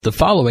The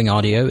following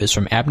audio is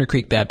from Abner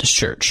Creek Baptist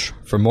Church.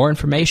 For more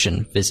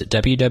information, visit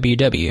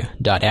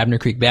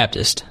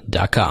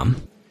www.abnercreekbaptist.com. I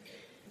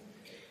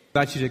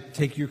invite you to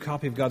take your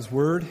copy of God's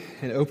Word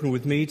and open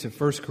with me to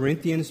 1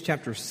 Corinthians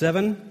chapter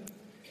 7.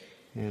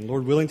 And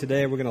Lord willing,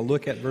 today we're going to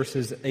look at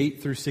verses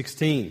 8 through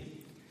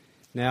 16.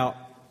 Now,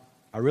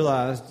 I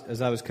realized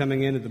as I was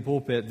coming into the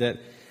pulpit that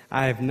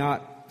I have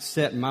not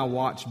set my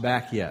watch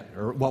back yet,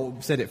 or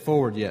set it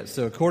forward yet.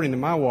 So according to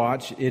my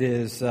watch, it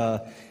is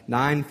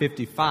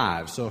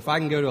 9:55. So if I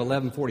can go to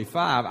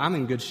 11:45, I'm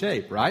in good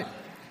shape, right?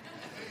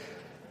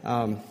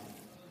 And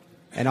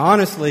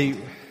honestly,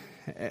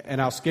 and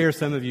I'll scare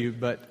some of you,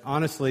 but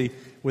honestly,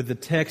 with the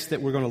text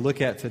that we're going to look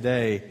at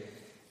today,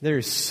 there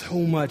is so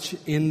much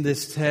in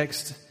this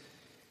text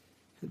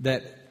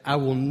that I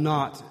will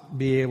not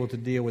be able to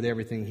deal with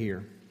everything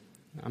here.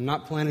 I'm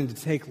not planning to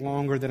take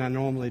longer than I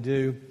normally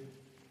do.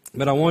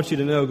 But I want you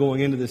to know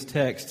going into this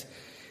text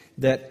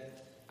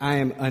that I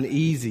am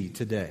uneasy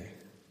today.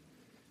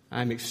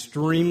 I'm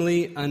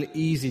extremely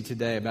uneasy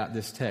today about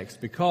this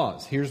text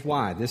because, here's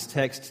why. This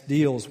text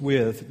deals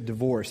with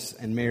divorce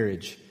and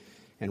marriage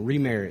and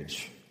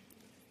remarriage.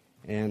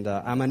 And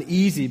I'm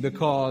uneasy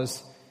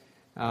because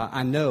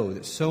I know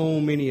that so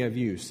many of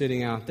you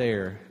sitting out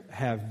there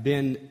have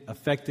been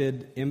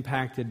affected,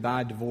 impacted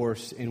by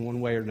divorce in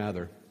one way or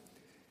another.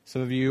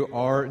 Some of you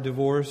are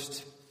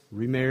divorced,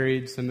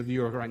 remarried. Some of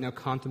you are right now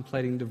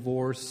contemplating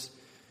divorce.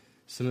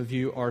 Some of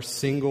you are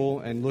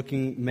single and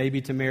looking maybe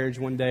to marriage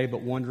one day,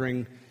 but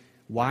wondering,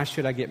 why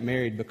should I get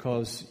married?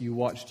 Because you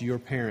watched your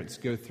parents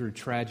go through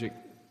tragic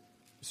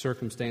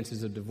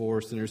circumstances of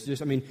divorce. And there's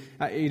just,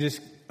 it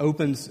just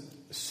opens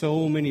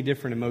so many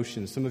different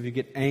emotions. Some of you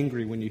get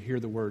angry when you hear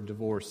the word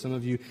divorce. Some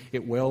of you,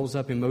 it wells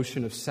up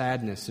emotion of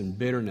sadness and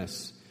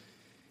bitterness.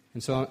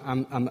 And so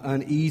I'm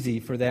uneasy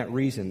for that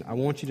reason. I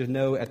want you to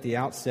know at the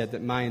outset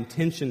that my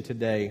intention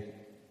today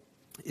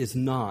is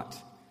not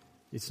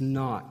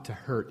to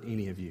hurt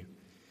any of you.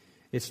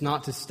 It's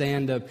not to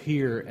stand up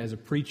here as a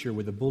preacher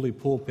with a bully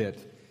pulpit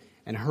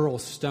and hurl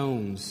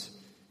stones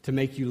to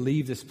make you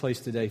leave this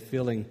place today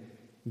feeling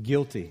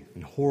guilty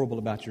and horrible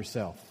about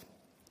yourself.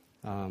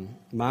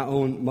 My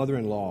own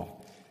mother-in-law,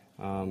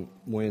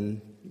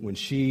 when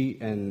she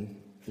and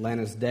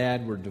Lana's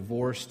dad were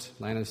divorced.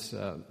 Lana's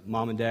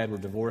mom and dad were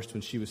divorced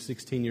when she was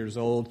 16 years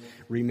old,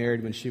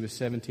 remarried when she was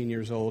 17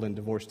 years old, and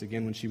divorced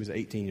again when she was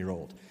 18 years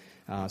old.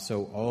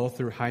 So all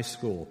through high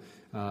school,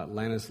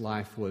 Lana's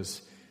life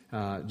was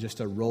just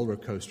a roller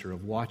coaster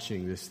of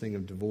watching this thing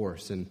of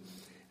divorce. And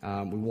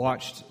we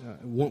watched,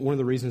 one of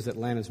the reasons that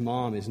Lana's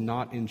mom is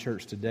not in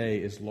church today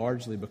is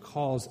largely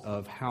because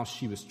of how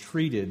she was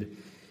treated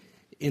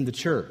in the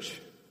church.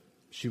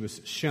 She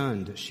was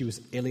shunned. She was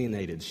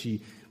alienated.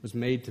 She was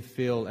made to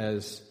feel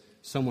as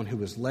someone who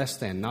was less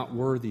than, not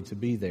worthy to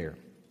be there.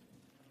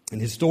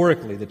 And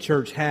historically, the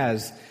church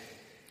has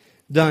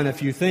done a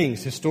few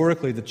things.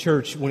 Historically, the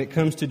church, when it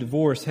comes to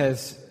divorce,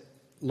 has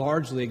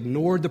largely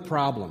ignored the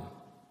problem.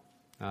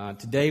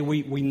 Today,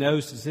 we know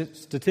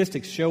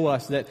statistics show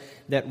us that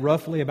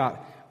roughly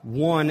about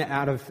 1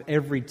 out of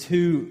every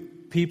 2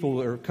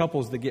 people or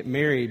couples that get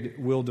married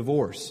will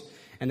divorce.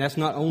 And that's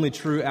not only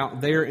true out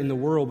there in the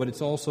world, but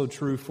it's also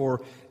true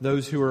for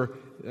those who are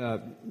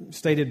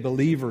stated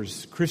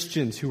believers,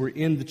 Christians who are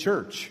in the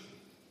church.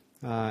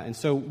 And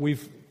so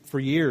we've, for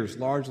years,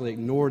 largely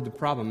ignored the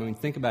problem.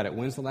 Think about it.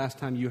 When's the last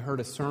time you heard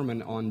a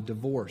sermon on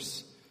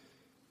divorce?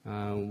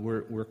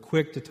 We're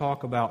quick to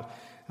talk about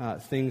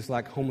things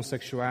like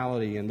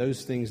homosexuality and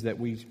those things that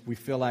we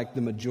feel like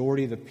the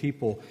majority of the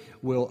people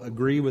will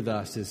agree with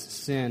us is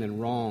sin and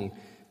wrong.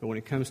 But when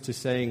it comes to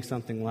saying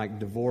something like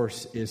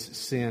divorce is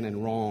sin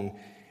and wrong,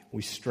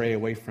 we stray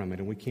away from it,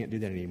 and we can't do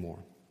that anymore.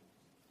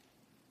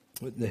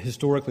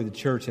 Historically, the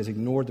church has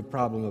ignored the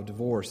problem of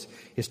divorce.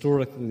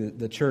 Historically,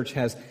 the church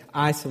has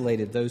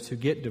isolated those who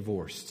get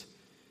divorced,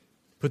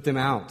 put them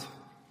out,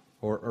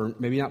 or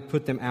maybe not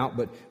put them out,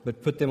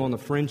 but put them on the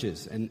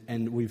fringes. And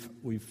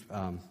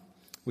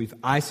we've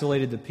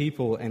isolated the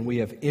people, and we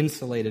have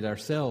insulated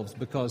ourselves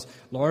because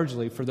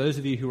largely, for those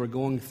of you who are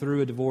going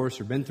through a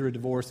divorce or been through a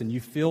divorce and you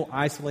feel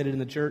isolated in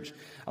the church,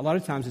 a lot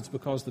of times it's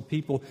because the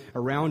people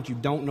around you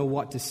don't know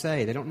what to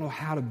say. They don't know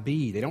how to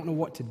be. They don't know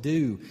what to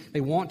do.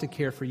 They want to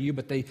care for you,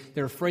 but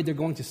they're afraid they're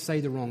going to say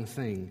the wrong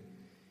thing.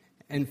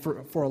 And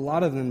for a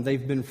lot of them,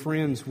 they've been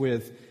friends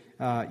with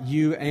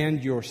you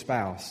and your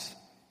spouse.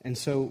 And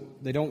so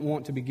they don't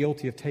want to be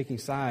guilty of taking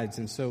sides.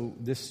 And so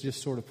this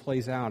just sort of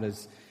plays out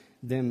as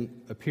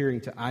them appearing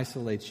to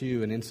isolate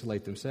you and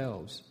insulate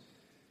themselves.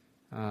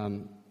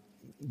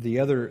 The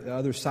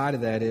other side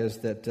of that is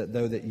that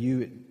though that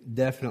you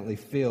definitely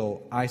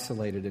feel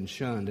isolated and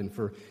shunned, and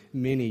for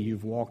many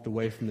you've walked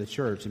away from the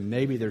church, and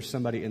maybe there's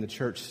somebody in the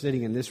church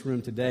sitting in this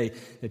room today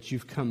that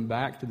you've come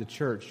back to the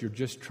church. You're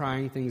just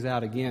trying things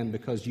out again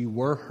because you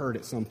were hurt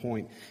at some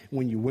point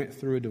when you went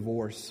through a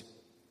divorce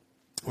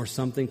or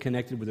something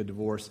connected with a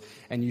divorce,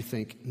 and you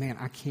think, man,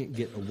 I can't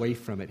get away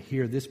from it.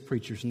 Here, this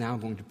preacher's now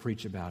going to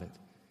preach about it.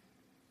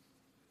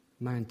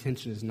 My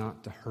intention is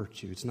not to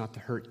hurt you. It's not to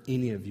hurt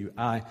any of you.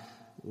 I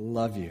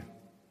love you.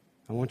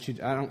 I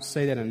don't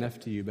say that enough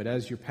to you, but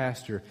as your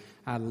pastor,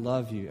 I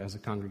love you as a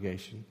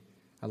congregation.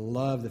 I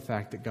love the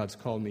fact that God's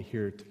called me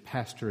here to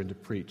pastor and to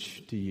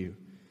preach to you,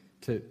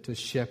 to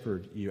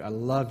shepherd you. I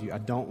love you. I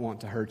don't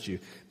want to hurt you,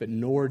 but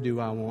nor do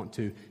I want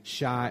to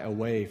shy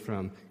away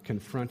from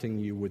confronting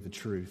you with the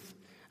truth.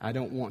 I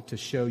don't want to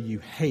show you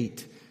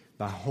hate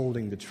by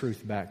holding the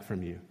truth back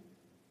from you.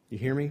 You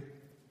hear me?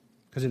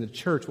 Because in the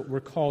church, what we're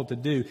called to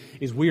do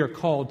is we are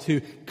called to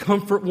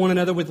comfort one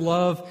another with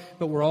love,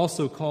 but we're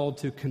also called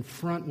to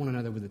confront one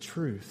another with the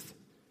truth.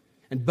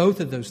 And both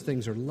of those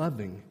things are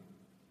loving.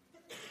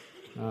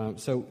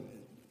 So,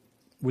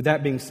 with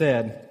that being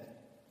said,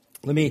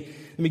 let me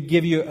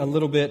give you a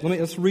little bit.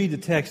 Let's read the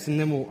text, and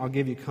then I'll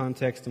give you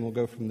context, and we'll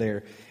go from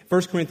there.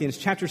 1 Corinthians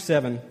chapter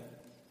 7,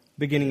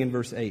 beginning in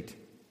verse 8.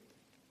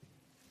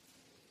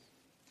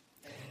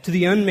 To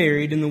the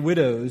unmarried and the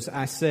widows,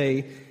 I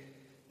say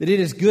that it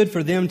is good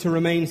for them to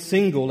remain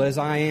single as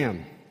I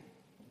am.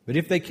 But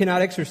if they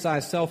cannot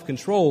exercise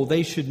self-control,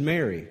 they should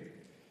marry.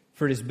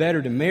 For it is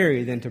better to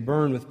marry than to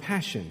burn with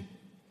passion.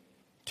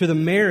 To the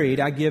married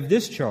I give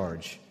this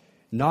charge,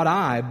 not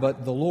I,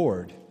 but the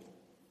Lord.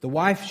 The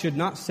wife should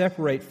not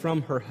separate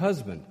from her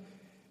husband.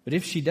 But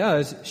if she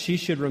does, she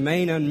should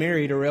remain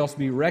unmarried or else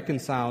be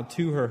reconciled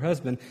to her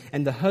husband,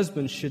 and the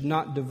husband should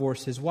not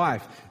divorce his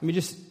wife. Let me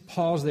just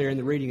pause there in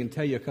the reading and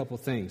tell you a couple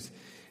things.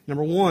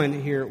 Number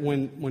one here,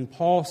 when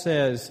Paul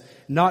says,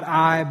 not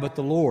I, but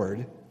the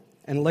Lord,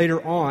 and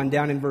later on,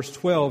 down in verse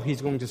 12,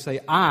 he's going to say,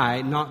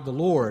 I, not the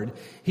Lord.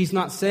 He's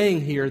not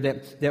saying here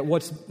that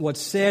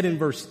what's said in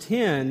verse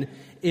 10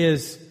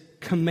 is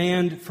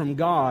command from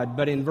God,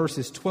 but in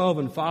verses 12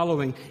 and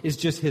following is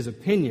just his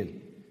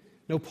opinion.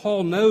 No,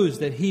 Paul knows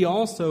that he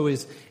also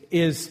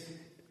is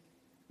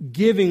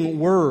giving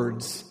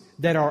words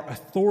that are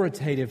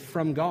authoritative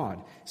from God.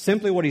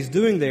 Simply what he's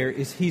doing there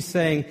is he's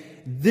saying,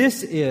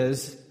 this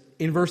is,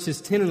 in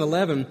verses 10 and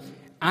 11,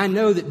 I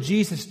know that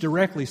Jesus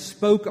directly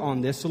spoke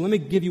on this, so let me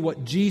give you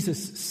what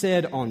Jesus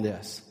said on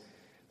this.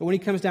 But when he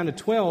comes down to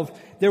 12,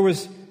 there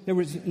was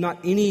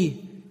not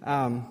any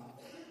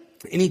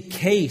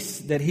case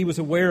that he was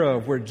aware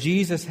of where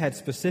Jesus had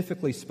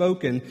specifically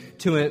spoken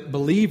to a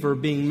believer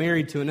being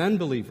married to an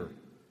unbeliever.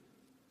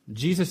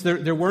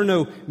 There were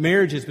no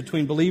marriages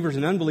between believers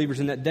and unbelievers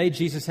in that day.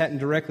 Jesus hadn't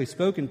directly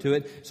spoken to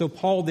it. So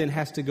Paul then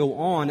has to go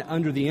on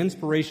under the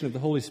inspiration of the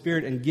Holy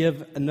Spirit and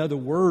give another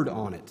word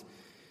on it.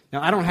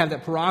 Now, I don't have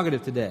that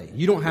prerogative today.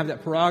 You don't have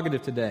that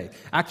prerogative today.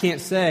 I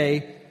can't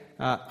say,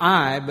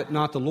 I, but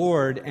not the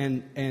Lord,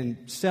 and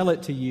sell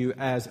it to you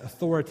as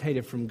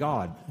authoritative from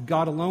God.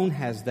 God alone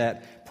has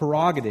that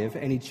prerogative,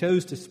 and He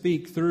chose to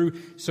speak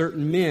through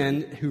certain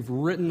men who've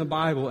written the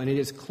Bible, and it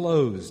is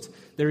closed.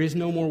 There is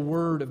no more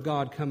word of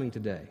God coming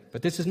today.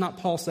 But this is not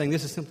Paul saying,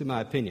 this is simply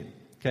my opinion.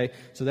 Okay,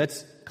 so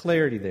that's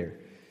clarity there.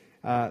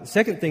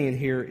 Second thing in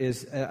here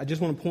is, I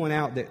just want to point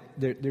out that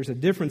there's a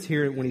difference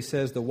here when he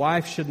says the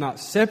wife should not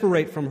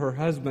separate from her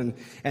husband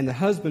and the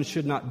husband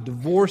should not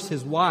divorce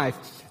his wife.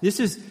 This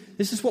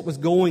is what was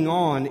going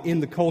on in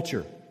the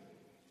culture.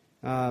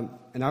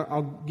 And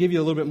I'll give you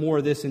a little bit more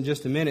of this in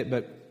just a minute,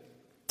 but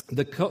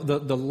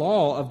the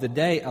law of the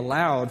day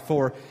allowed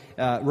for,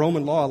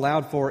 Roman law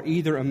allowed for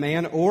either a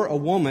man or a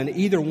woman,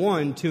 either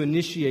one, to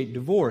initiate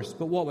divorce.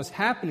 But what was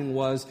happening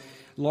was,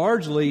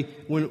 largely,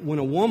 when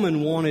a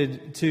woman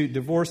wanted to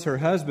divorce her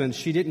husband,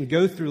 she didn't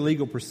go through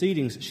legal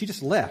proceedings. She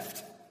just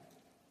left.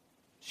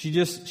 She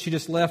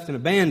just left and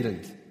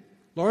abandoned.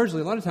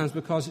 Largely, a lot of times,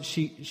 because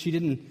she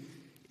didn't,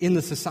 in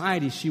the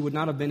society, she would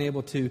not have been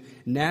able to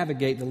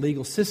navigate the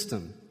legal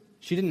system.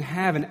 She didn't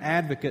have an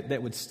advocate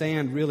that would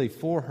stand really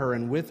for her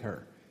and with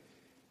her.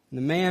 And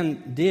the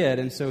man did,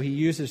 and so he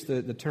uses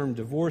the term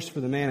divorce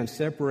for the man and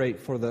separate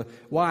for the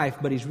wife,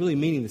 but he's really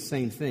meaning the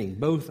same thing.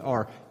 Both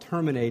are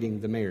terminating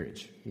the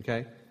marriage.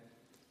 Okay?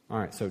 All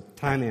right, so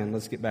time in.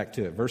 Let's get back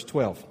to it. Verse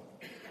 12.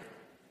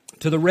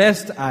 To the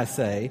rest I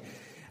say,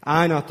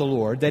 I, not the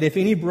Lord, that if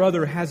any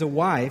brother has a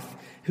wife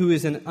who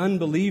is an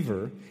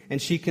unbeliever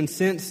and she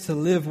consents to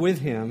live with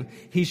him,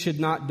 he should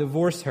not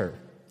divorce her.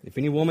 If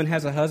any woman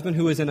has a husband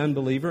who is an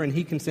unbeliever and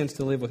he consents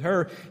to live with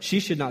her, she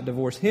should not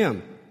divorce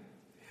him.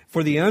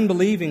 For the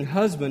unbelieving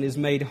husband is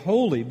made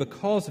holy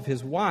because of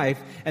his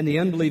wife, and the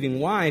unbelieving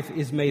wife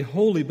is made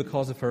holy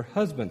because of her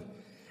husband.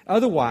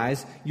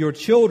 Otherwise, your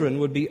children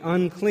would be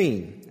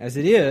unclean. As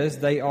it is,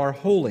 they are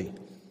holy.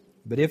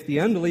 But if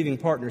the unbelieving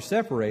partner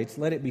separates,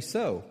 let it be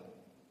so.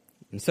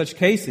 In such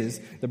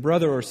cases, the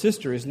brother or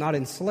sister is not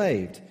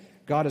enslaved.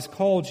 God has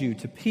called you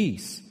to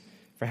peace.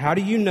 For how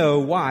do you know,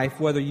 wife,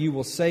 whether you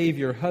will save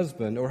your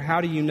husband, or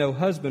how do you know,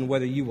 husband,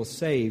 whether you will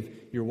save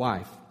your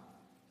wife?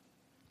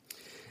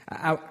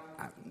 I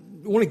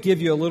want to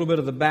give you a little bit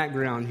of the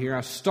background here.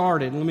 I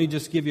started, let me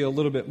just give you a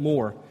little bit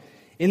more.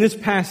 In this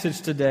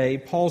passage today,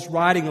 Paul's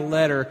writing a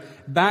letter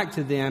back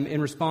to them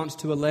in response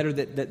to a letter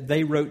that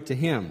they wrote to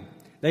him.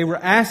 They were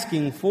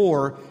asking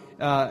for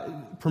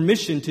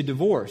permission to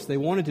divorce. They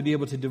wanted to be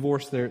able to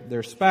divorce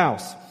their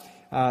spouse.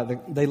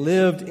 They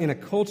lived in a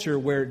culture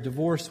where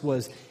divorce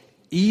was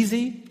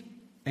easy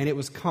and it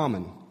was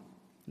common.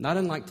 Not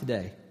unlike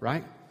today,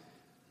 right?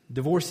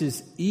 Divorce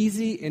is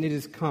easy and it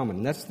is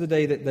common. That's the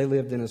day that they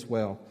lived in as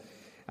well.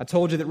 I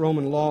told you that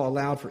Roman law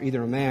allowed for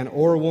either a man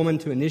or a woman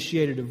to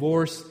initiate a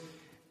divorce,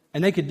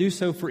 and they could do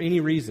so for any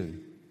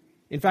reason.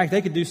 In fact,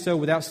 they could do so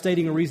without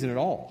stating a reason at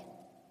all.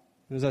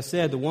 As I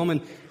said, the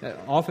woman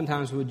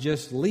oftentimes would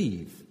just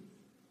leave.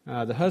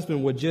 The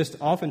husband would just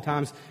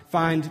oftentimes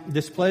find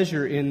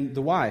displeasure in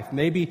the wife.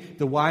 Maybe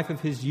the wife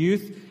of his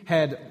youth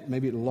had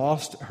maybe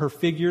lost her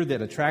figure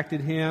that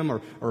attracted him,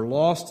 or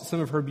lost some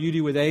of her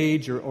beauty with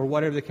age, or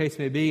whatever the case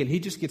may be, and he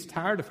just gets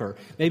tired of her.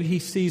 Maybe he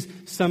sees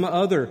some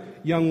other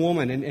young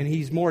woman and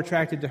he's more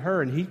attracted to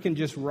her, and he can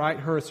just write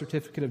her a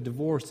certificate of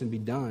divorce and be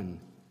done.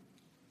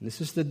 And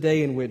this is the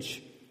day in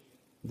which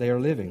they are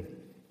living.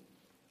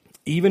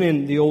 Even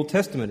in the Old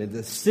Testament, in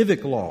the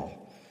civic law,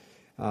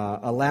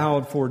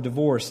 allowed for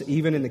divorce,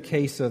 even in the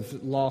case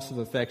of loss of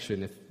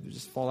affection. If you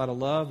just fall out of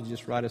love, you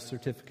just write a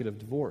certificate of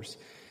divorce.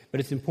 But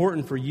it's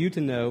important for you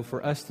to know,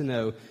 for us to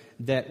know,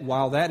 that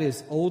while that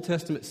is Old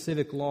Testament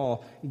civic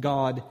law,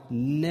 God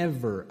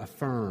never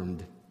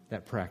affirmed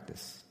that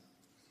practice.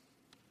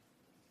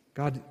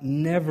 God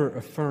never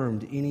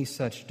affirmed any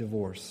such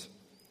divorce.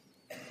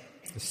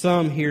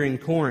 Some here in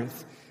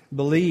Corinth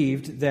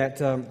believed that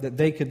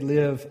they could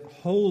live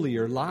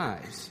holier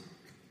lives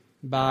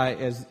by,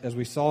 as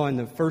we saw in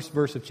the first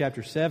verse of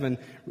chapter 7,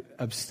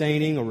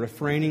 abstaining or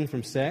refraining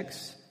from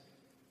sex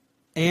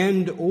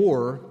and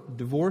or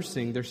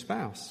divorcing their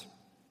spouse.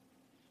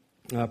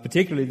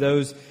 Particularly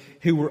those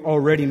who were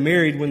already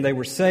married when they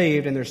were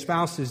saved and their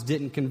spouses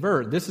didn't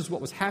convert. This is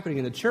what was happening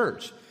in the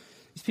church.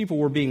 These people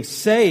were being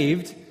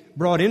saved,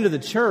 brought into the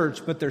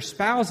church, but their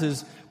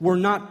spouses were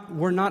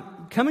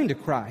not coming to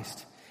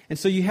Christ. And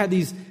so you had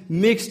these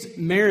mixed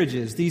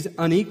marriages, these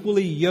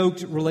unequally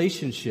yoked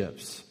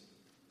relationships,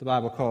 the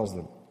Bible calls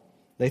them.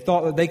 They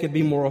thought that they could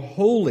be more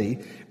holy,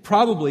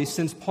 probably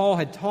since Paul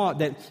had taught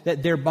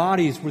that their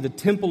bodies were the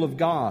temple of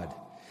God,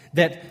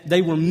 that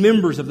they were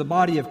members of the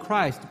body of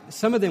Christ.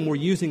 Some of them were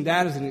using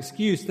that as an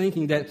excuse,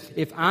 thinking that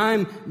if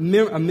I'm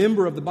a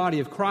member of the body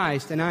of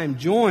Christ and I am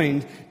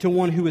joined to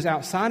one who is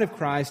outside of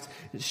Christ,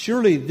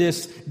 surely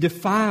this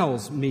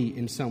defiles me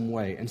in some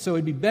way. And so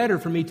it'd be better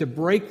for me to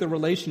break the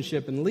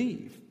relationship and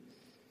leave.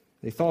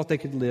 They thought they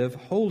could live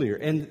holier.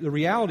 And the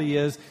reality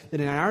is that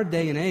in our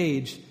day and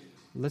age,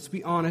 let's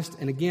be honest,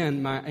 and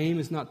again, my aim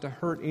is not to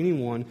hurt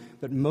anyone,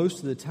 but most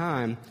of the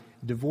time,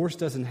 divorce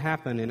doesn't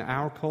happen in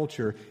our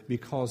culture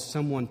because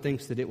someone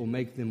thinks that it will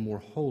make them more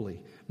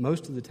holy.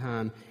 Most of the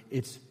time,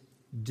 it's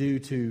due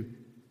to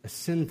a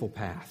sinful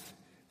path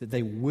that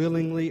they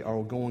willingly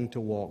are going to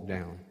walk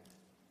down.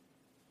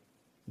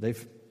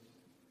 They've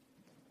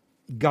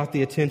got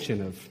the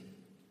attention of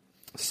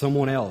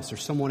someone else, or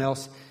someone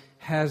else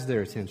has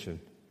their attention.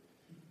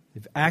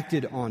 They've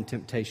acted on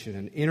temptation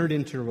and entered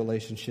into a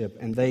relationship,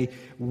 and they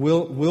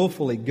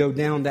willfully go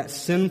down that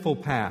sinful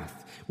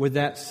path with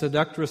that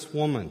seductress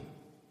woman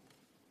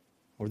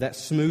or that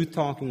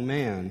smooth-talking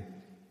man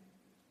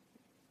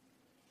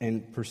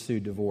and pursue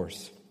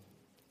divorce.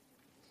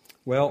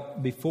 Well,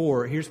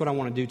 here's what I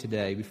want to do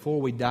today. Before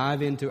we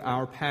dive into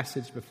our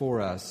passage before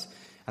us,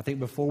 I think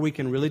before we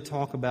can really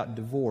talk about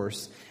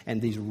divorce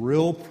and these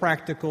real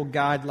practical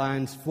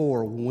guidelines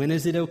for when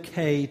is it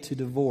okay to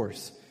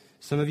divorce,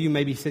 some of you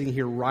may be sitting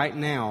here right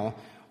now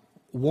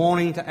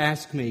wanting to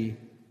ask me,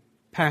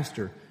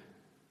 Pastor,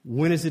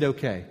 when is it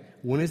okay?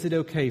 When is it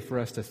okay for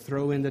us to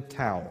throw in the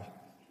towel?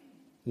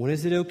 When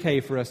is it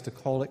okay for us to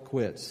call it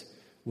quits?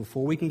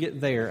 Before we can get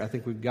there, I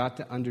think we've got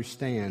to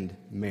understand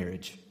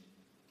marriage.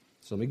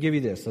 So let me give you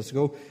this. Let's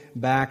go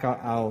back.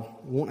 I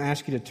won't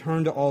ask you to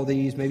turn to all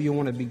these. Maybe you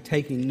want to be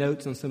taking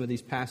notes on some of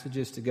these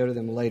passages to go to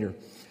them later.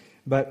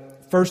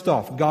 But first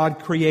off, God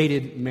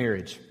created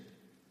marriage.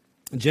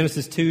 In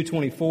Genesis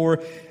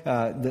 2:24,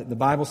 the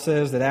Bible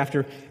says that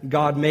after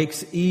God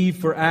makes Eve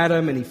for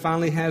Adam and he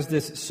finally has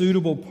this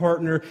suitable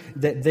partner,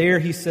 that there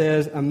he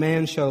says, a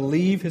man shall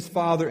leave his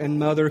father and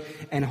mother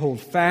and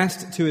hold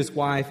fast to his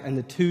wife, and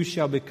the two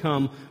shall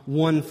become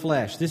one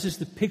flesh. This is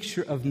the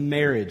picture of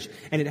marriage,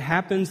 and it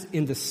happens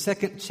in the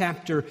 2nd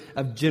chapter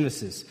of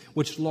Genesis,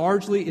 which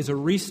largely is a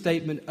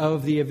restatement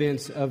of the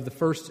events of the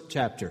 1st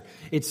chapter.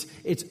 It's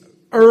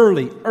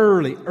early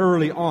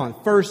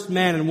on. First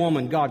man and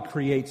woman, God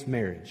creates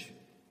marriage.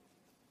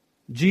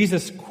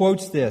 Jesus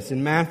quotes this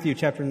in Matthew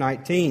chapter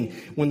 19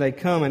 when they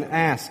come and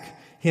ask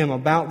him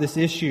about this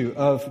issue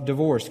of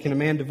divorce. Can a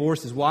man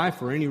divorce his wife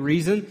for any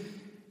reason?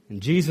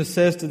 And Jesus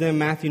says to them,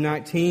 Matthew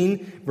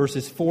 19,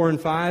 verses 4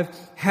 and 5,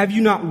 have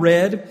you not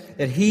read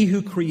that he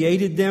who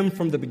created them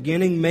from the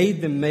beginning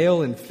made them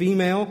male and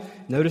female?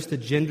 Notice the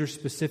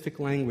gender-specific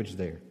language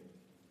there.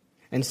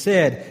 And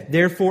said,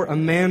 therefore a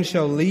man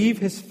shall leave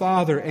his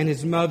father and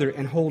his mother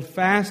and hold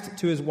fast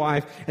to his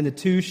wife, and the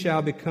two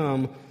shall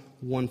become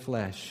one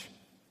flesh.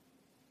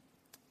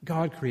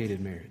 God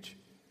created marriage.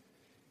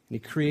 And He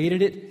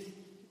created it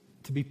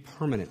to be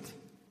permanent.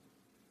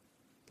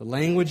 The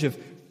language of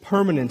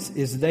permanence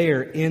is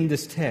there in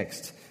this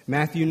text.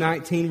 Matthew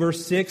 19,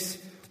 verse 6,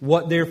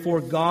 what therefore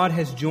God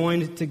has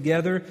joined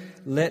together,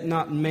 let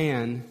not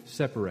man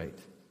separate.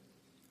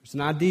 There's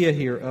an idea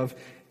here of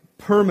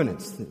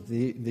permanence.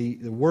 The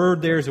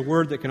word there is a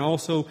word that can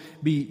also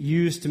be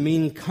used to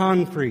mean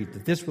concrete,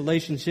 that this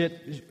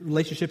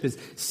relationship is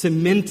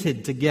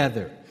cemented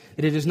together,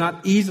 that it is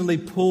not easily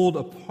pulled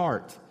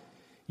apart.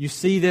 You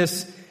see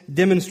this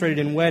demonstrated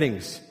in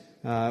weddings,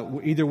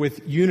 either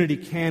with unity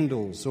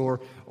candles or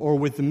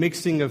with the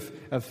mixing of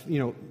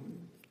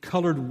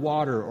colored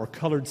water or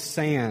colored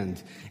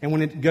sand. And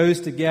when it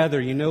goes together,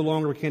 you no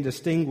longer can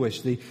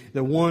distinguish the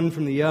one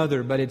from the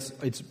other, but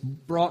it's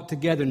brought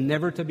together,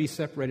 never to be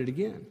separated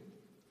again.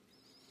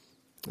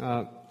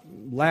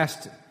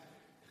 Last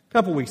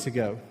couple weeks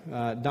ago,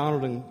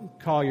 Donald and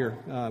Collier,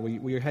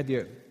 we had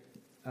the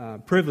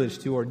privilege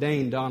to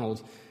ordain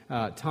Donald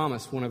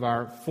Thomas, one of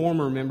our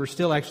former members,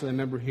 still actually a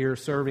member here,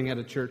 serving at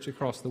a church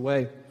across the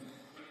way.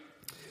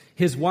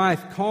 His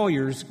wife,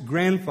 Collier's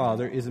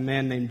grandfather, is a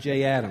man named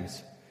Jay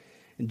Adams.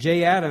 And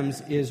Jay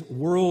Adams is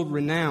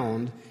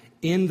world-renowned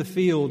in the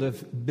field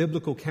of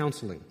biblical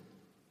counseling.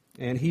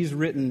 And he's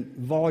written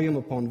volume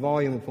upon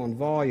volume upon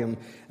volume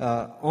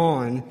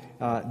on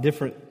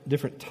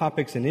different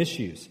topics and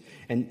issues.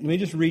 And let me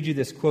just read you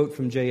this quote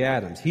from Jay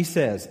Adams. He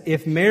says,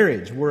 "If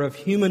marriage were of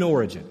human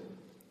origin,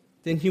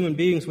 then human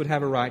beings would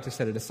have a right to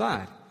set it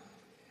aside.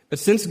 But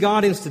since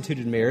God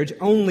instituted marriage,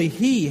 only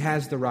He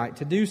has the right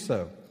to do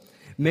so.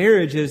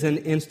 Marriage is an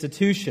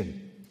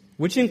institution,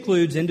 which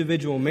includes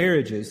individual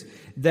marriages,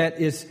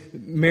 that is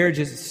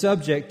marriages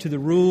subject to the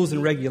rules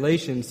and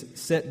regulations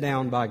set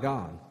down by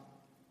God.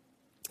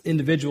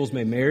 Individuals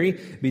may marry,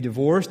 be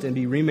divorced, and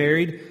be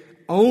remarried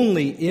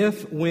only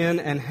if, when,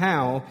 and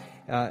how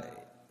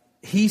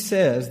He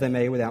says they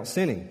may without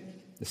sinning.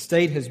 The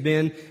state has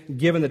been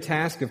given the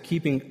task of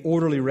keeping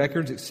orderly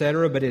records,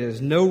 etc., but it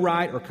has no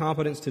right or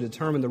competence to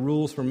determine the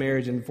rules for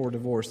marriage and for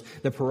divorce.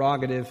 The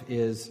prerogative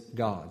is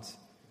God's."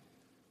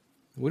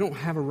 We don't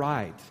have a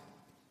right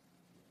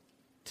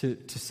to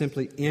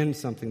simply end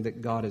something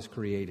that God has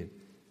created.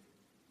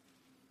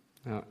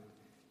 Now,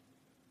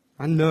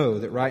 I know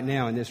that right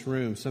now in this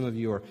room, some of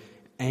you are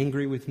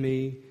angry with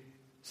me.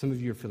 Some of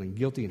you are feeling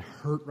guilty and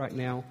hurt right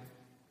now.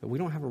 But we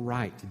don't have a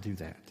right to do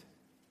that,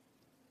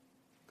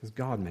 because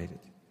God made it.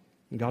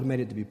 And God made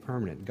it to be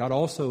permanent. God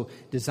also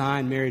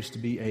designed marriage to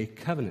be a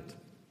covenant.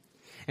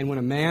 And when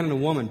a man and a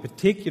woman,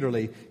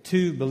 particularly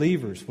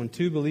when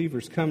two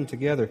believers come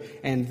together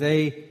and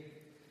they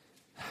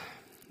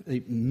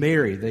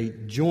marry, they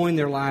join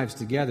their lives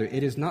together,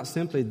 it is not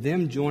simply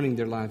them joining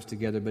their lives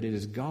together, but it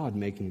is God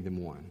making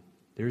them one.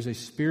 There is a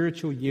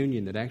spiritual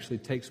union that actually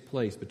takes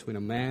place between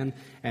a man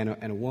and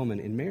a woman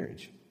in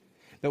marriage.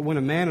 But when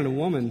a man and a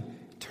woman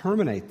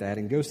terminate that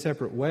and go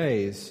separate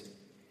ways,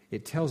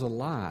 it tells a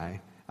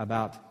lie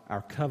about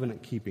our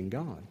covenant-keeping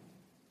God.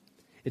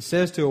 It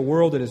says to a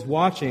world that is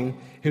watching,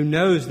 who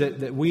knows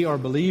that we are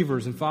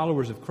believers and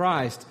followers of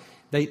Christ,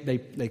 they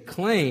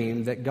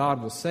claim that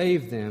God will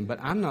save them, but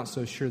I'm not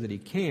so sure that He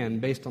can,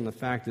 based on the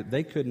fact that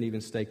they couldn't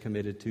even stay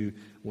committed to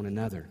one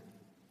another.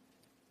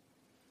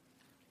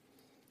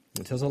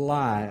 It tells a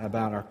lie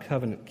about our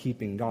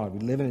covenant-keeping God. We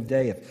live in a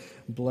day of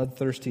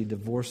bloodthirsty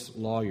divorce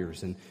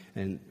lawyers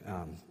and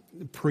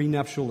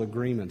prenuptial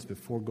agreements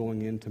before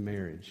going into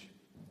marriage.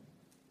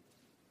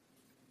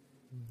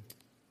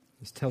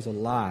 This tells a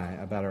lie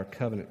about our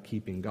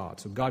covenant-keeping God.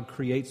 So God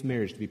creates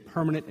marriage to be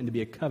permanent and to be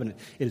a covenant.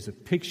 It is a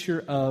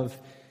picture of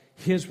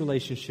His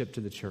relationship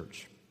to the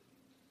church.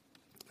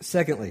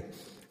 Secondly,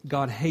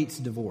 God hates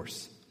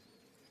divorce.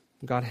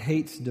 God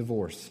hates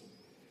divorce.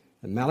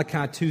 In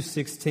Malachi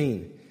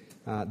 2:16,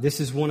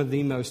 this is one of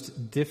the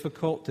most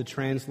difficult to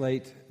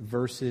translate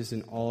verses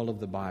in all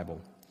of the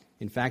Bible.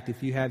 In fact,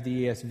 if you have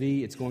the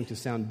ESV, it's going to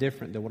sound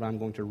different than what I'm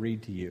going to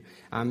read to you.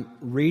 I'm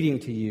reading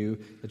to you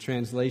the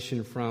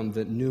translation from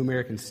the New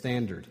American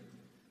Standard.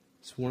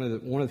 It's one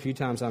of the few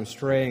times I'm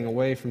straying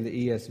away from the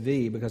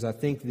ESV, because I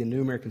think the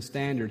New American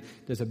Standard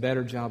does a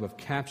better job of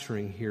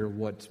capturing here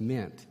what's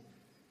meant.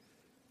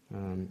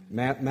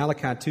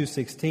 Malachi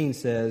 2:16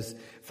 says,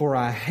 "For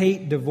I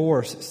hate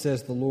divorce,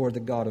 says the Lord,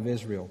 the God of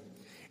Israel.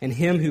 And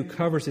him who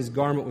covers his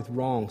garment with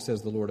wrong,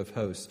 says the Lord of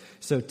hosts.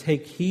 So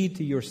take heed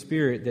to your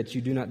spirit that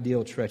you do not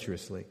deal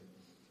treacherously."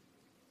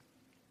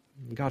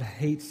 God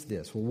hates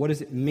this. Well, what does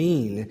it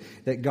mean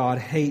that God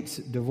hates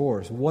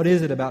divorce? What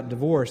is it about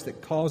divorce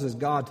that causes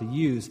God to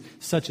use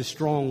such a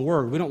strong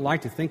word? We don't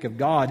like to think of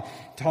God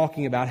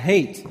talking about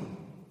hate.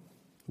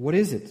 What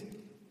is it?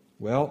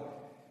 Well,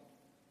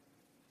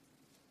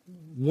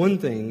 one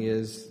thing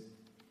is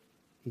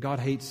God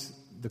hates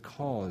the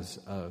cause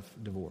of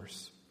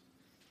divorce.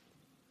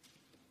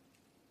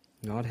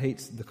 God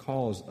hates the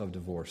cause of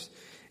divorce.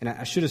 And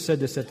I should have said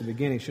this at the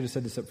beginning, should have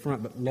said this up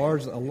front, but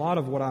a lot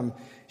of what I'm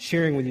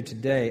sharing with you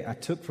today, I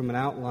took from an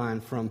outline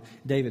from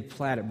David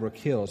Platt at Brook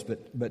Hills.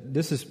 But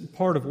this is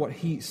part of what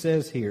he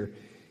says here,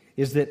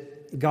 is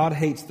that God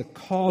hates the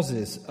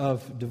causes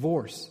of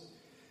divorce.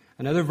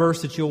 Another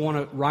verse that you'll want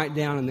to write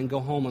down and then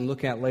go home and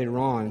look at later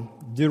on,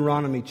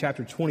 Deuteronomy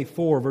chapter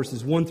 24,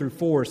 verses 1 through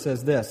 4,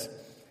 says this: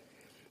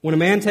 "When a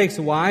man takes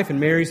a wife and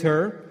marries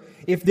her,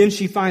 if then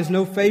she finds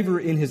no favor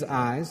in his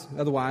eyes,"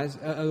 other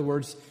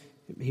words,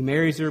 he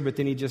marries her, but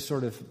then he just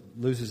sort of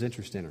loses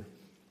interest in her.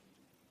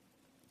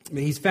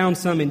 He's found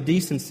some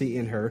indecency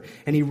in her,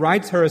 and he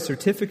writes her a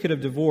certificate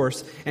of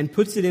divorce and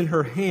puts it in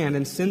her hand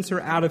and sends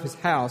her out of his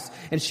house,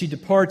 and she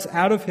departs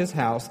out of his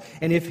house.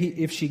 And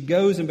if she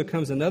goes and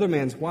becomes another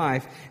man's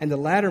wife, and the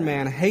latter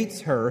man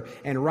hates her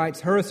and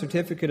writes her a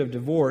certificate of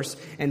divorce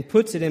and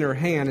puts it in her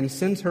hand and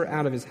sends her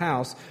out of his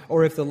house,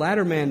 or if the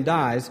latter man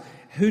dies,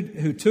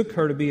 who took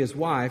her to be his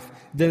wife,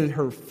 then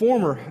her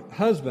former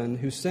husband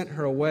who sent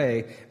her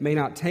away may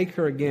not take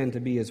her again to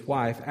be his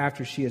wife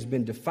after she has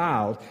been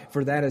defiled,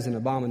 for that is an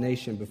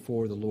abomination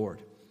before the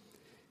Lord.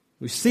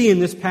 We see in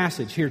this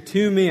passage here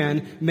two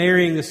men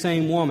marrying the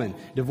same woman,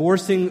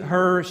 divorcing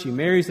her. She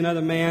marries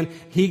another man.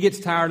 He gets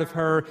tired of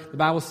her. The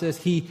Bible says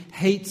he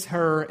hates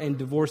her and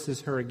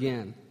divorces her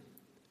again.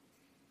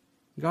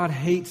 God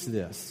hates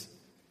this.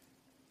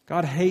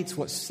 God hates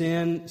what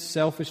sin,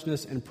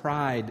 selfishness, and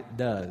pride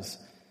does.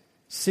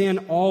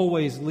 Sin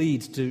always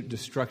leads to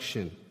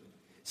destruction.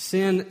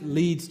 Sin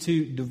leads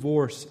to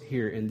divorce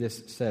here in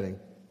this setting.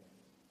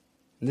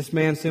 And this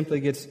man simply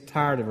gets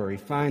tired of her. He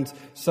finds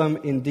some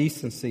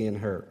indecency in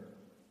her.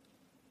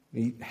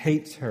 He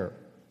hates her.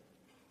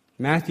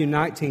 Matthew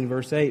 19,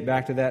 verse 8,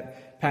 back to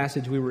that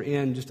passage we were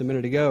in just a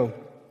minute ago.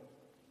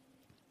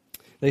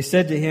 They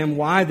said to him,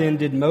 "Why then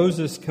did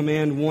Moses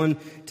command one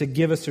to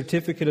give a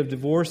certificate of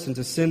divorce and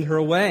to send her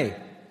away?"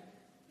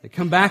 They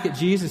come back at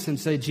Jesus and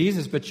say,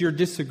 "Jesus, but you're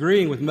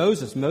disagreeing with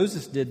Moses.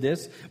 Moses did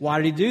this. Why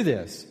did he do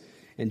this?"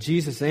 And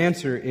Jesus'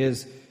 answer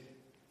is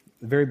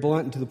very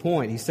blunt and to the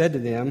point. He said to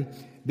them,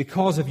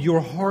 "Because of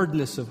your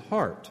hardness of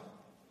heart,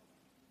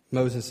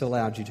 Moses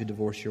allowed you to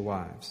divorce your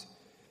wives.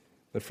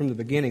 But from the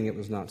beginning it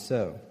was not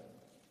so."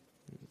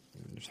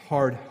 There's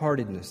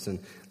hard-heartedness and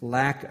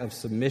lack of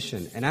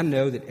submission. And I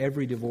know that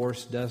every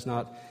divorce does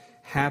not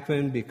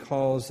happen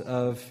because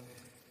of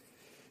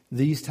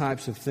these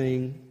types of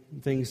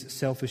things,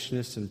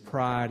 selfishness and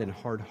pride and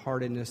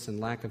hard-heartedness and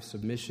lack of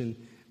submission.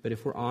 But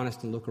if we're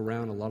honest and look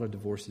around, a lot of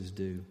divorces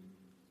do.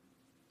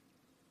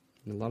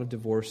 And a lot of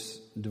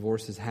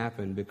divorces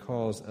happen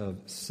because of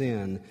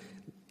sin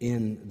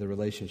in the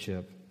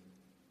relationship.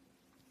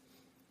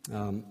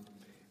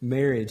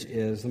 Marriage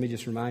is, let me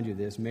just remind you of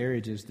this,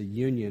 marriage is the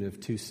union of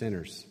two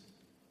sinners.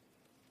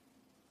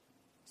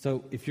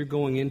 So if you're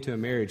going into a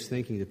marriage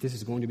thinking that this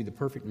is going to be the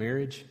perfect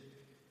marriage,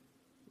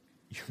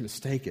 you're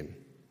mistaken.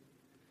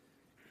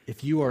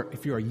 If you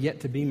are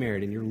yet to be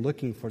married and you're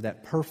looking for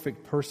that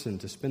perfect person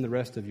to spend the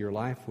rest of your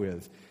life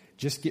with,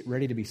 just get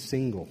ready to be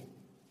single.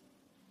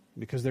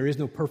 Because there is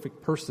no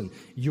perfect person.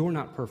 You're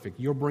not perfect.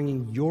 You're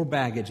bringing your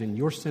baggage and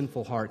your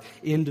sinful heart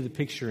into the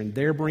picture, and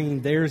they're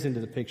bringing theirs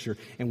into the picture.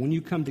 And when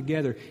you come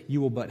together,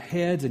 you will butt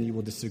heads and you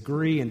will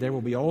disagree, and there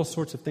will be all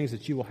sorts of things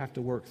that you will have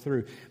to work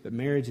through. But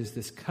marriage is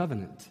this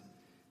covenant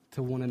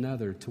to one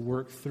another to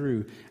work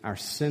through our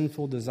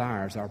sinful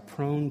desires, our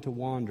prone to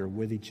wander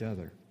with each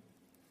other.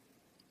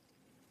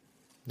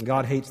 And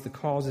God hates the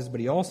causes, but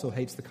He also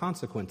hates the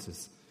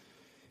consequences.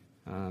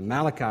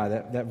 Malachi,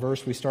 that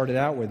verse we started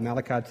out with,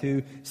 Malachi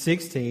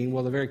 2:16,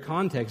 well, the very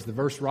context, the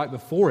verse right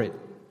before it,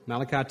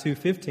 Malachi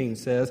 2:15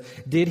 says,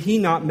 "Did He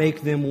not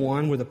make them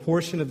one with a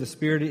portion of the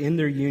Spirit in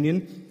their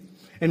union?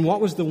 And what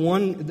was the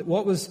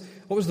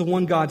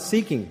one God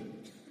seeking?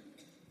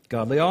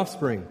 Godly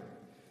offspring.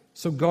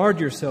 So guard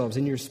yourselves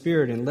in your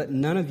spirit, and let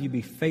none of you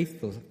be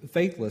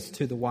faithless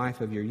to the wife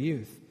of your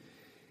youth."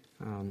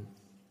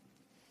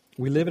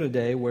 We live in a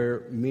day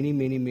where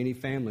many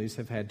families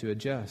have had to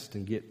adjust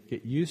and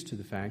get used to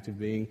the fact of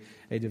being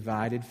a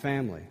divided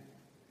family.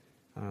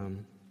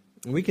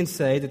 We can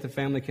say that the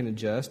family can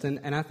adjust,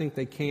 and I think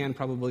they can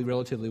probably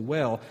relatively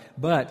well,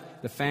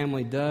 but the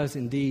family does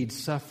indeed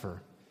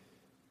suffer.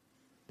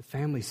 The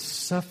family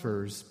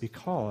suffers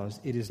because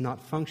it is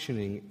not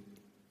functioning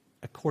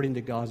according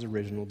to God's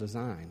original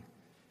design.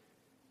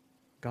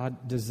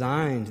 God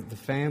designed the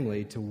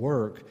family to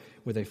work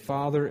with a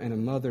father and a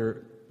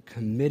mother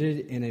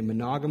committed in a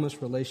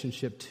monogamous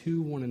relationship to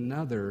one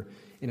another,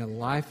 in a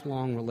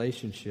lifelong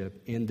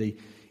relationship, in the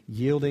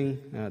yielding,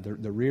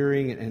 the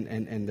rearing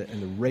and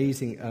the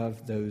raising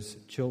of those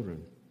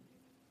children.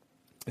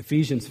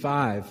 Ephesians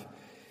 5,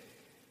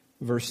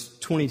 verse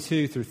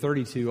 22 through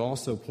 32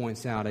 also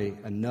points out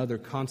another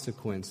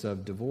consequence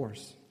of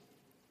divorce.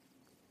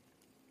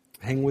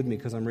 Hang with me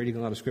because I'm reading a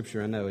lot of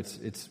Scripture. I know it's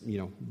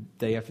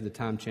day after the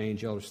time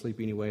change. Y'all are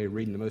sleepy anyway,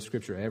 reading the most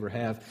Scripture I ever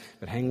have.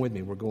 But hang with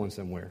me. We're going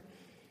somewhere.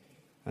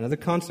 Another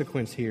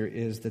consequence here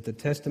is that the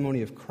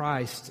testimony of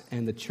Christ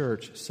and the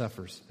church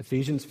suffers.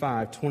 Ephesians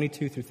 5,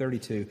 22 through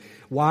 32.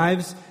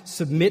 "Wives,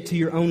 submit to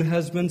your own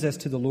husbands as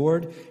to the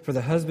Lord, for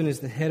the husband is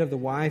the head of the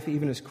wife,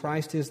 even as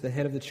Christ is the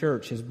head of the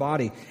church, His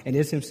body, and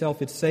is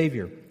Himself its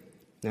Savior.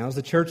 Now as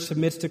the church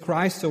submits to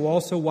Christ, so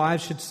also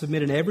wives should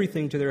submit in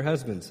everything to their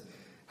husbands.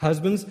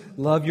 Husbands,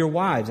 love your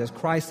wives as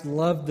Christ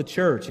loved the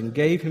church and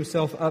gave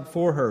himself up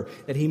for her,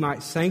 that he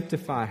might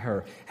sanctify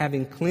her,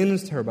 having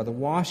cleansed her by the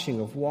washing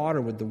of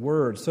water with the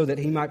word, so that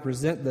he might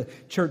present the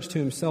church to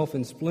himself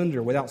in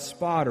splendor, without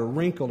spot or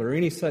wrinkle or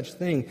any such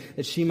thing,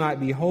 that she might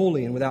be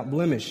holy and without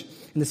blemish.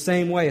 In the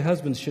same way,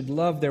 husbands should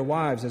love their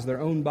wives as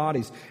their own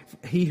bodies.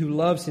 He who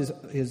loves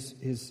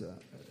his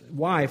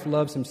wife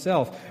loves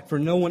himself, for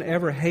no one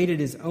ever hated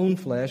his own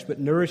flesh, but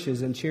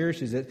nourishes and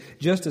cherishes it,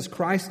 just as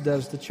Christ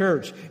does the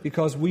church,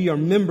 because we are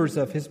members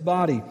of his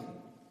body.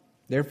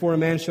 Therefore a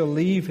man shall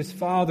leave his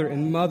father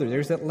and mother,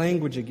 there's that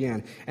language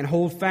again, and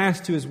hold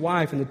fast to his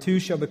wife, and the two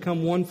shall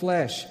become one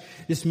flesh.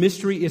 This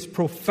mystery is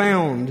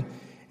profound,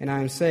 and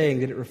I am saying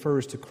that it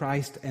refers to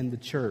Christ and the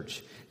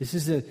church. This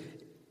is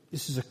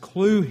a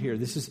clue here.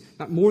 This is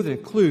not more than a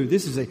clue.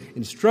 This is an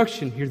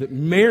instruction here that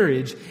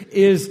marriage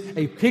is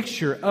a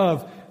picture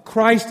of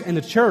Christ and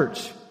the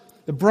church,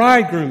 the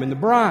bridegroom and the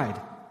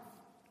bride.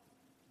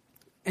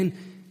 And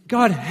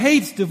God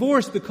hates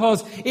divorce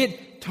because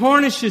it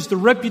tarnishes the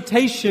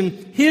reputation,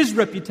 his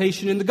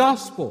reputation in the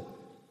gospel.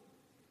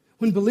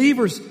 When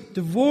believers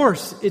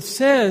divorce, it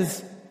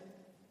says,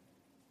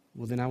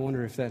 well, then I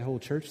wonder if that whole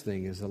church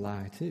thing is a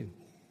lie too.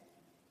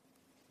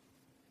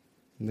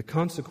 And the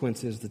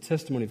consequence is the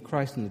testimony of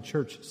Christ in the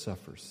church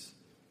suffers.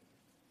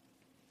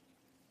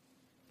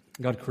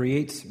 God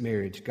creates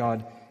marriage.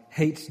 God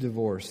hates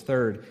divorce.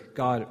 Third,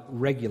 God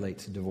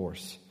regulates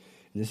divorce.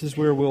 And this is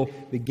where we'll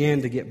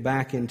begin to get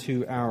back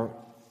into our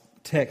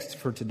text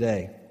for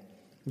today.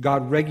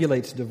 God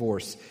regulates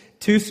divorce.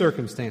 Two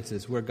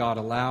circumstances where God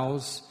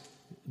allows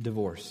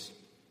divorce.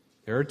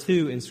 There are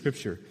two in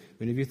Scripture.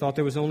 Many of you thought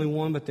there was only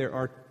one, but there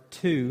are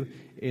two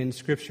in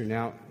Scripture.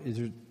 Now, there's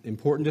an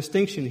important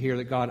distinction here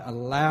that God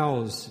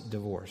allows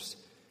divorce.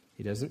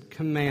 He doesn't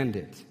command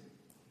it.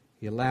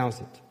 He allows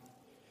it.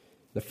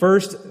 The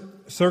first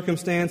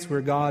circumstance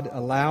where God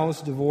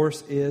allows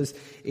divorce is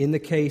in the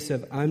case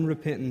of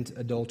unrepentant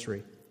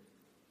adultery.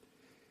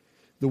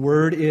 The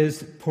word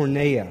is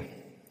porneia.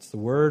 It's the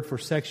word for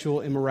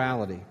sexual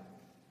immorality.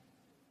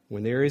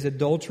 When there is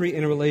adultery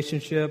in a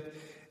relationship,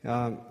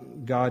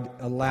 God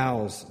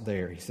allows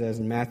there. He says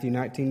in Matthew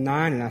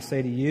 19:9, and I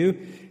say to you,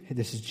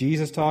 this is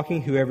Jesus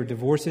talking, whoever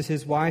divorces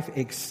his wife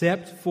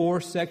except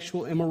for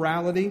sexual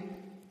immorality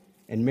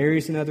and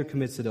marries another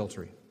commits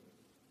adultery.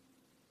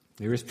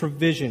 There is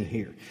provision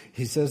here.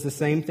 He says the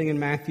same thing in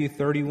Matthew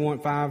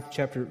 5,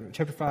 chapter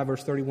 5,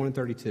 verse 31 and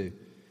 32.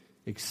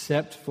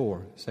 Except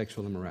for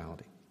sexual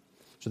immorality.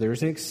 So there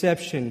is an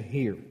exception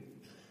here.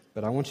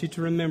 But I want you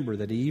to remember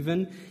that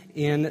even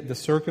in the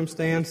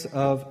circumstance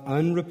of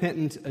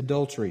unrepentant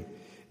adultery,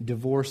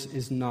 divorce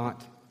is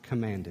not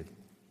commanded.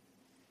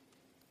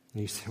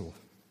 And you say, well,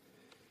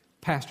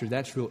 Pastor,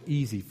 that's real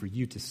easy for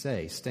you to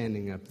say,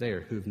 standing up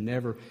there, who've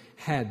never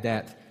had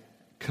that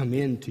come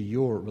into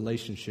your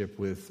relationship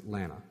with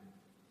Lana.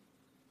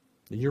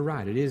 You're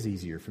right, it is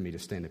easier for me to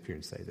stand up here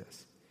and say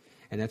this.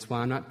 And that's why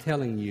I'm not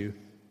telling you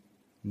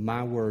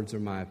my words or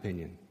my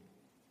opinion.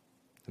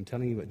 I'm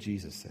telling you what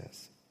Jesus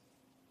says.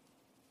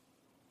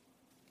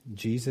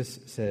 Jesus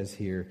says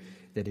here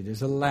that it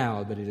is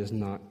allowed, but it is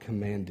not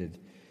commanded.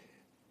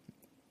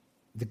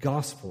 The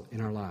gospel in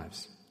our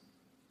lives.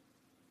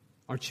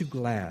 Aren't you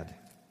glad?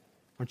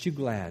 Aren't you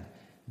glad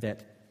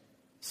that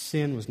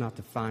sin was not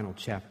the final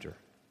chapter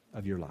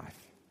of your life?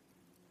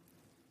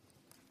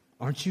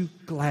 Aren't you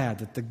glad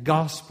that the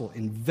gospel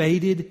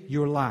invaded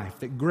your life,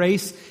 that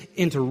grace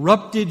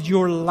interrupted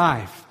your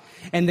life,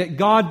 and that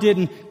God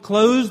didn't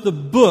close the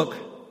book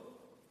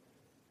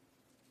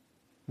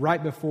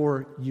right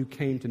before you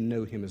came to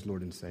know Him as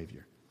Lord and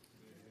Savior?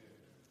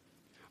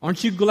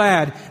 Aren't you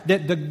glad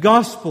that the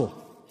gospel,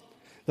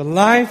 the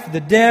life, the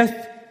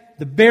death,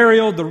 the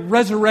burial, the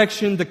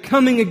resurrection, the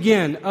coming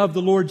again of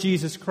the Lord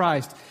Jesus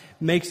Christ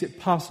makes it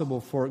possible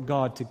for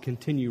God to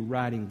continue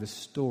writing the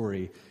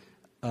story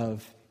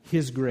of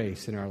His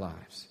grace in our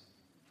lives?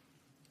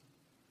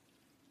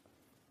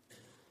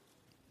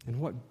 And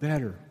what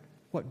better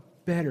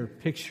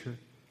picture,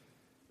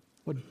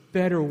 what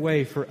better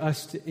way for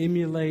us to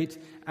emulate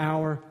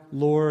our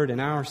Lord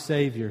and our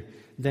Savior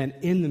than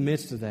in the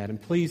midst of that?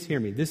 And please hear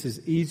me, this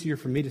is easier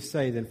for me to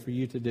say than for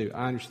you to do.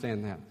 I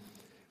understand that.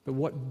 But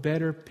what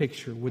better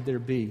picture would there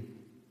be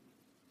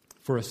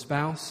for a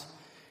spouse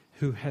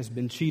who has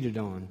been cheated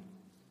on,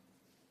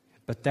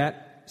 but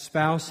that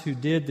spouse who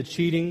did the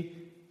cheating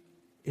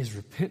is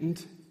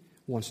repentant,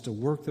 wants to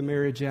work the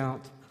marriage out,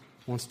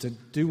 wants to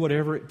do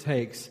whatever it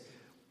takes?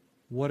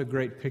 What a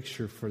great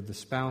picture for the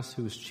spouse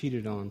who was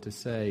cheated on to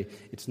say,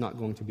 it's not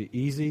going to be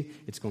easy,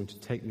 it's going to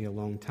take me a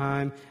long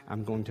time,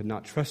 I'm going to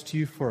not trust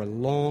you for a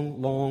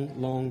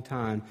long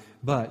time,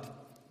 but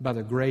by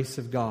the grace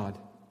of God,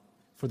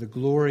 for the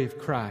glory of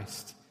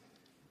Christ,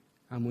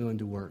 I'm willing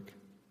to work.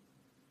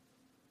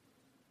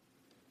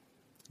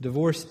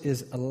 Divorce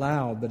is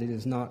allowed, but it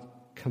is not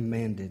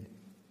commanded.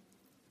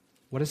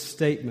 What a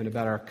statement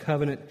about our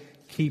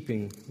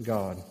covenant-keeping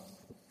God.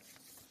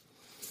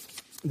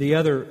 The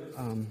other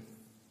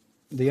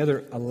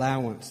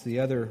allowance, the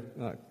other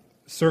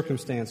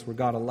circumstance where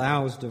God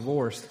allows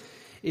divorce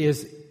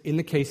is in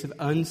the case of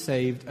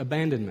unsaved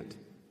abandonment.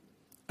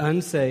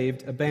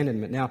 Unsaved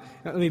abandonment. Now,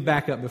 let me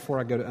back up before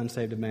I go to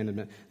unsaved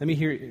abandonment.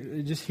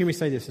 Just hear me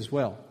say this as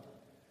well.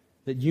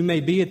 That you may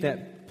be at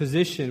that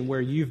position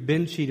where you've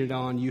been cheated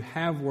on, you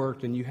have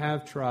worked and you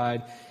have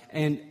tried,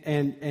 and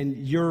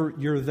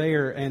you're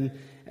there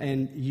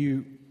and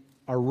you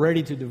are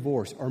ready to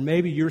divorce. Or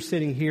maybe you're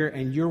sitting here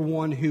and you're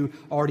one who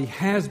already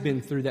has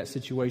been through that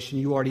situation.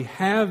 You already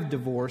have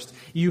divorced.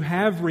 You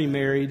have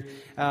remarried.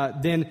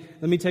 Then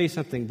let me tell you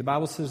something. The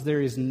Bible says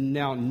there is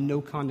now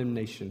no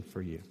condemnation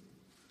for you.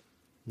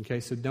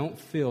 Okay, so don't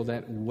feel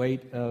that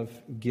weight of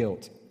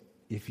guilt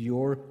if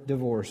your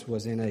divorce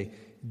was in a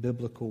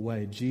biblical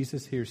way.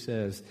 Jesus here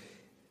says,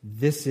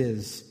 this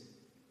is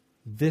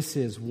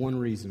one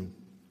reason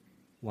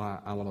why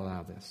I will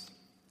allow this.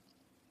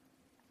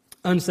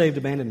 Unsaved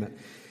abandonment.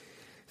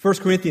 1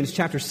 Corinthians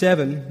chapter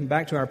 7,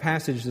 back to our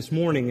passage this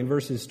morning in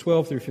verses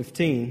 12 through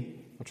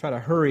 15. I'll try to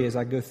hurry as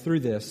I go through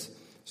this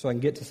so I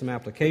can get to some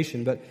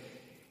application. But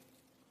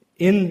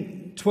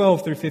in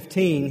 12 through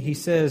 15, he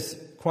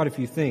says quite a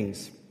few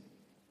things.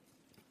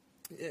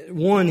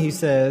 One, he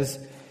says,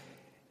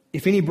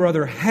 if any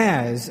brother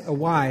has a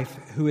wife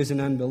who is an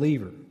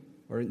unbeliever,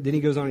 or then he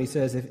goes on and he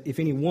says, if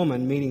any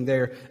woman, meaning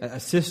they're a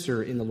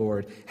sister in the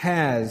Lord,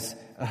 has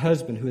a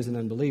husband who is an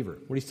unbeliever.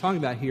 What he's talking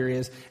about here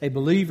is a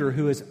believer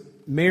who is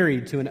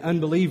married to an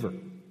unbeliever.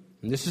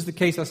 And this is the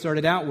case I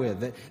started out with,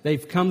 that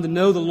they've come to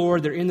know the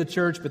Lord, they're in the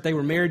church, but they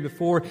were married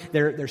before,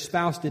 their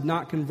spouse did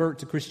not convert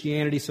to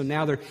Christianity, so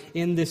now they're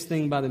in this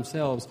thing by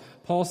themselves.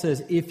 Paul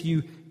says, if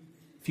you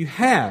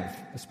have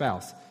a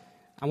spouse,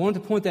 I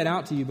wanted to point that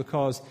out to you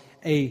because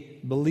a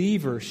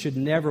believer should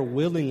never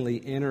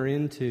willingly enter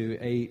into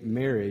a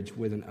marriage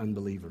with an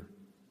unbeliever.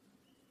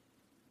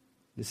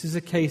 This is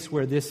a case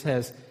where this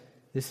has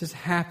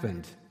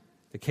happened.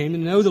 They came to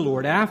know the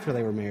Lord after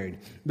they were married.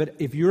 But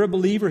if you're a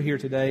believer here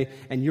today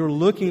and you're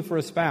looking for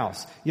a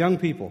spouse, young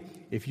people,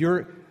 if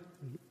you're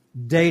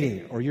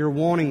dating or you're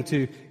wanting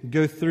to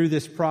go through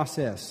this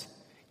process,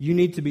 you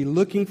need to be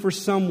looking for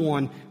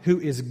someone who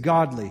is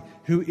godly,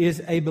 who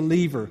is a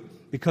believer.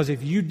 Because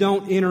if you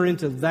don't enter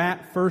into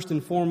that first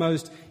and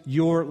foremost,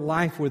 your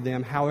life with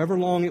them, however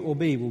long it will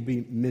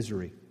be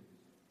misery.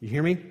 You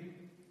hear me?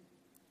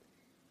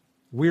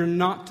 We're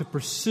not to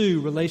pursue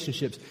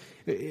relationships.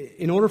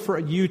 In order for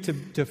you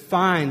to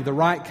find the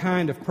right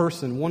kind of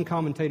person, one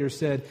commentator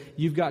said,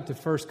 you've got to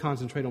first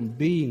concentrate on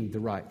being the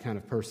right kind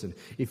of person.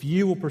 If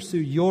you will pursue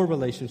your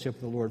relationship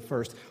with the Lord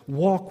first,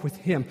 walk with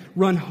Him,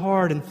 run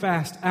hard and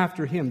fast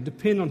after Him,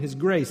 depend on His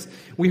grace.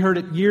 We heard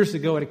it years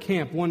ago at a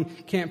camp. One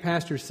camp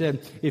pastor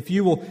said, if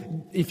you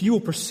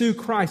will pursue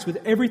Christ with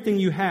everything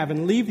you have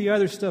and leave the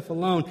other stuff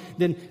alone,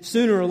 then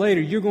sooner or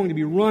later you're going to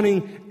be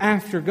running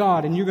after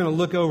God, and you're going to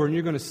look over and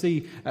you're going to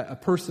see a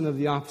person of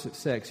the opposite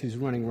sex who's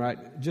running right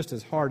just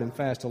as hard and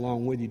fast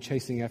along with you,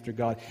 chasing after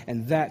God,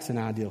 and that's an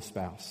ideal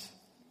spouse.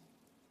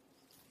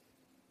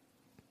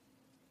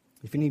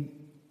 If any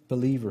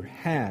believer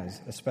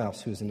has a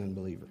spouse who is an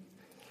unbeliever.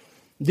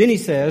 Then he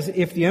says,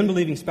 if the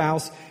unbelieving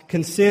spouse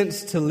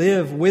consents to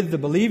live with the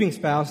believing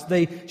spouse,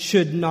 they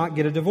should not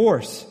get a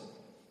divorce.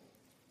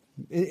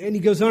 And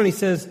he goes on and he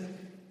says,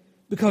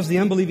 because the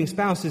unbelieving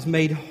spouse is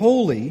made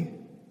holy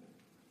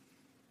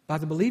by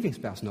the believing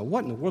spouse. Now,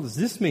 what in the world does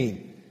this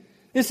mean?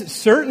 This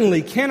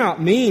certainly cannot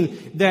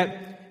mean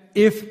that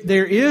if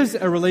there is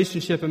a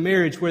relationship, a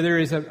marriage, where there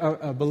is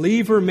a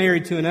believer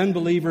married to an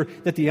unbeliever,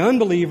 that the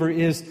unbeliever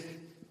is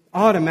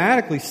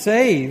automatically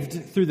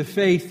saved through the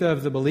faith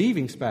of the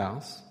believing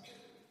spouse.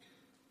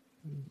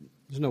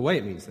 There's no way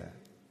it means that.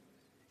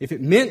 If it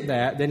meant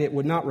that, then it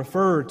would not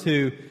refer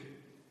to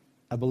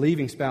a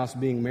believing spouse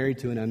being married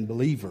to an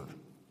unbeliever.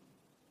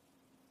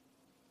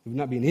 It would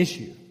not be an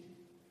issue.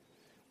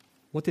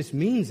 What this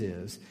means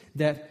is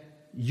that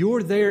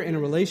you're there in a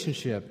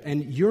relationship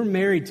and you're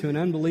married to an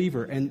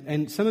unbeliever,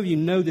 and some of you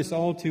know this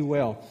all too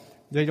well.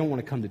 They don't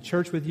want to come to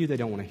church with you. They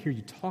don't want to hear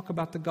you talk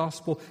about the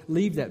gospel.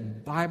 Leave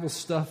that Bible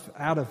stuff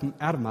out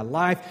of my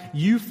life.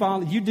 You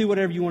do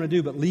whatever you want to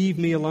do, but leave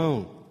me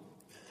alone.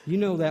 You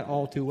know that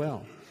all too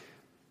well.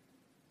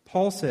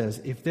 Paul says,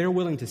 if they're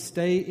willing to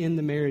stay in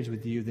the marriage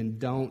with you, then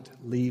don't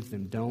leave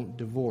them. Don't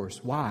divorce.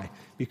 Why?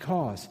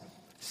 Because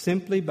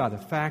simply by the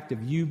fact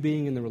of you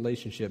being in the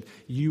relationship,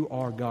 you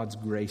are God's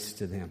grace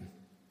to them.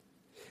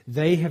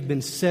 They have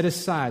been set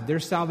aside. Their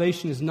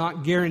salvation is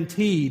not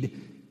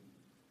guaranteed,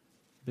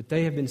 but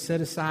they have been set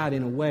aside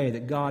in a way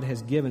that God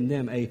has given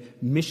them a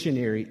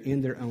missionary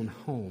in their own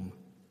home.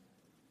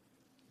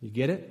 You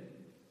get it?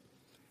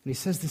 And he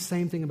says the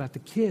same thing about the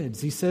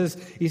kids. He says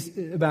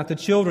about the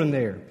children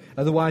there.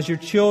 Otherwise your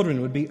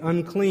children would be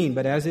unclean,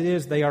 but as it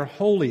is, they are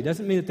holy. It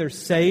doesn't mean that they're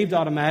saved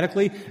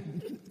automatically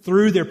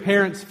through their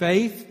parents'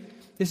 faith.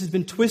 This has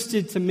been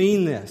twisted to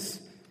mean this.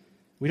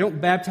 We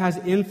don't baptize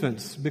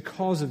infants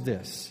because of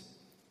this.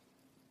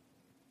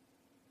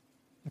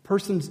 A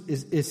person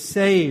is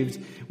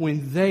saved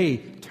when they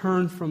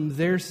turn from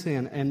their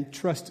sin and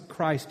trust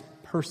Christ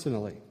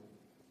personally.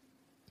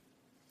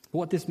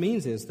 What this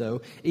means is,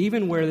 though,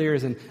 even where there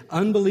is an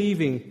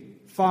unbelieving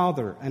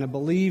father and a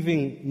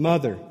believing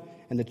mother,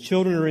 and the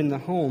children are in the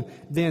home,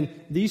 then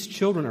these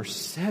children are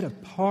set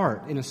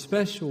apart in a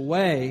special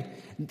way.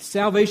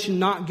 Salvation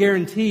not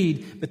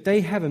guaranteed, but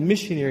they have a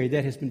missionary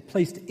that has been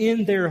placed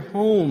in their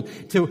home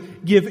to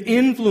give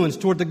influence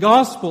toward the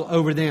gospel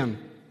over them.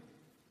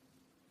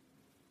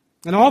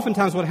 And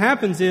oftentimes what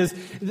happens is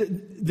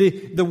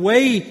the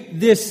way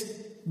this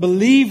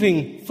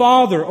believing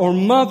father or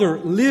mother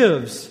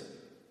lives,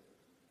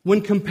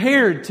 when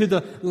compared to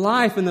the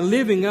life and the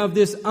living of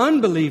this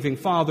unbelieving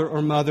father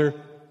or mother,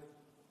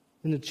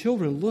 then the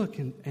children look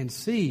and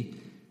see,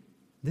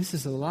 this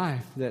is a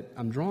life that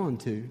I'm drawn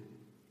to.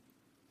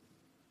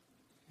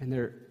 And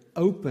they're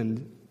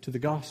opened to the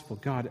gospel.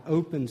 God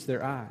opens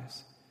their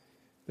eyes.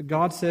 But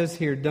God says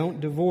here, don't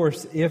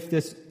divorce. If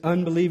this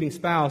unbelieving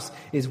spouse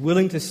is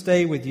willing to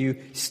stay with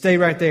you, stay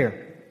right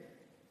there.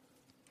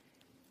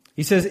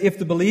 He says, if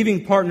the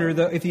unbelieving partner,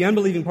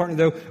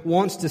 though,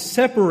 wants to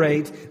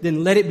separate,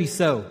 then let it be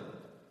so.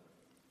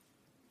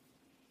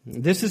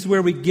 This is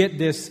where we get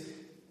this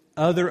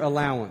other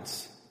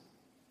allowance.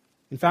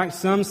 In fact,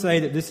 some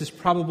say that this is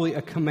probably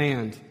a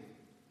command.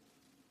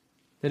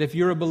 That if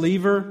you're a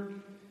believer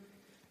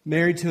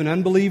married to an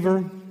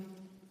unbeliever,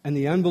 and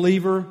the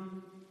unbeliever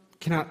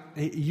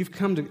you've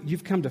come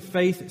to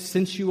faith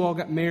since you all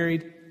got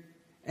married,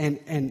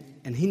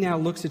 and he now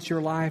looks at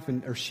your life,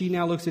 or she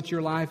now looks at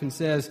your life and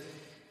says,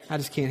 I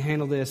just can't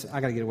handle this. I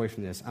got to get away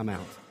from this. I'm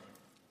out.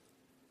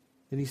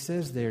 Then he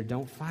says there,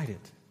 don't fight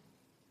it.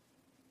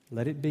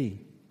 Let it be.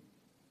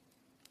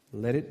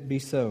 Let it be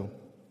so.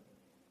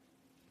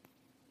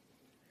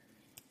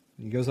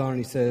 And he goes on and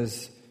he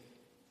says,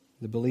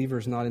 the believer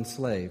is not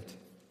enslaved.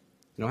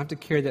 You don't have to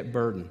carry that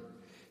burden.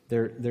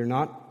 They're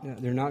not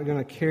going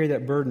to carry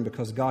that burden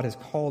because God has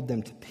called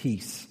them to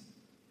peace.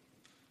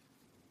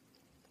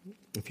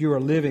 If you are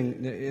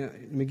living,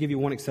 let me give you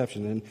one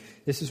exception, and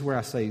this is where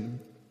I say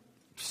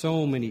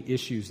so many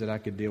issues that I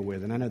could deal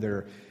with, and I know there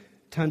are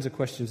tons of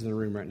questions in the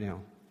room right now.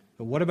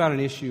 But what about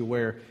an issue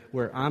where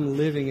I'm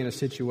living in a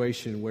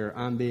situation where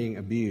I'm being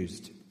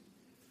abused?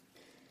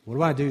 What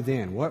do I do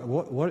then?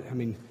 What? I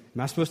mean,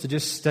 am I supposed to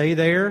just stay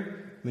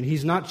there? I mean,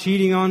 he's not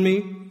cheating on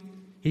me.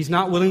 He's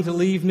not willing to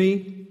leave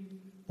me.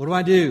 What do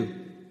I do?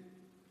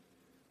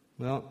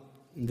 Well,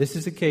 this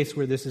is a case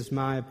where this is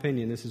my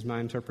opinion, this is my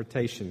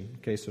interpretation.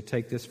 Okay, so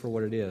take this for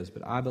what it is.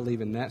 But I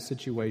believe in that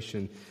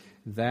situation,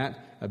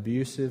 that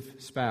abusive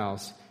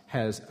spouse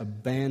has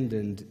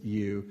abandoned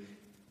you,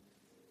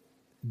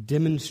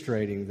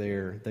 demonstrating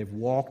they've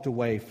walked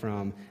away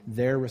from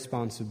their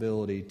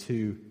responsibility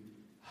to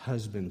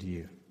husband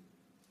you.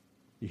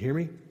 You hear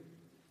me?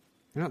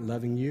 They're not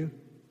loving you.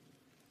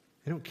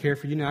 They don't care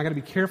for you. Now, I got to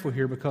be careful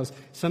here because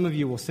some of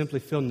you will simply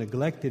feel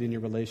neglected in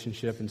your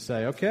relationship and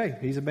say, okay,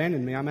 he's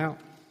abandoned me, I'm out.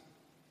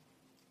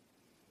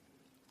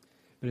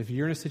 But if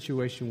you're in a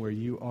situation where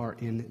you are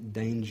in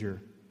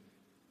danger,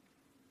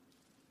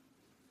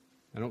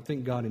 I don't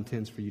think God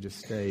intends for you to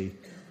stay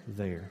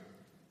there.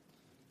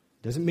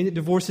 Doesn't mean that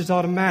divorce is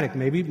automatic.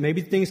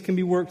 Maybe things can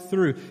be worked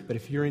through. But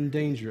if you're in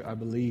danger, I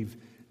believe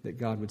that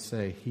God would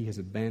say, He has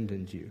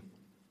abandoned you.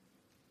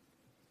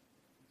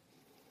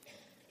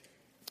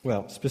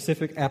 Well,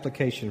 specific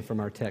application from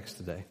our text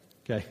today.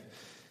 Okay,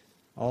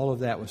 all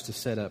of that was to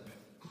set up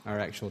our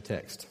actual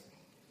text.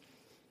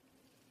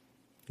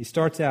 He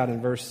starts out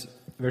in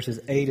verses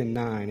 8 and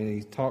 9,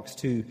 and he talks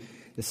to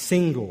the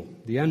single,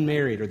 the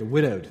unmarried, or the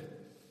widowed.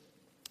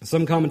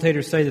 Some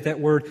commentators say that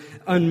word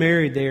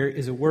unmarried there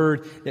is a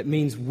word that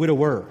means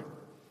widower.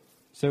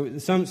 So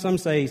some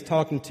say he's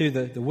talking to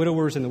the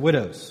widowers and the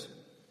widows.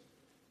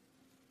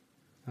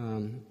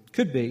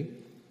 Could be.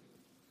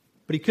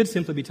 But he could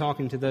simply be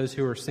talking to those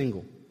who are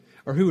single,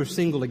 or who are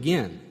single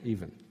again,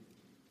 even.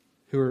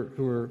 Who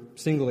are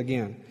single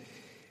again.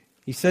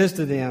 He says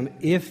to them,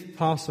 if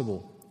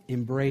possible,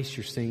 embrace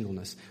your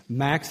singleness.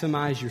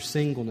 Maximize your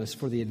singleness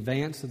for the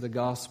advance of the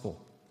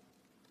gospel.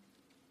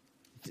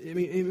 I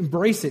mean,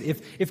 embrace it.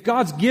 If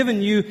God's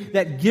given you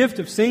that gift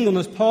of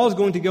singleness, Paul's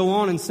going to go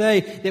on and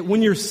say that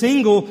when you're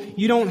single,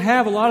 you don't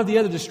have a lot of the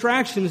other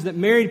distractions that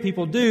married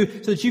people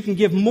do, so that you can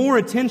give more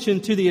attention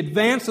to the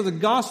advance of the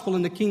gospel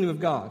in the kingdom of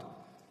God.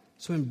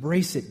 So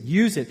embrace it.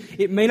 Use it.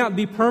 It may not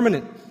be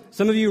permanent.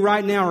 Some of you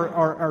right now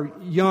are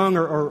young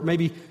or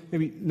maybe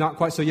not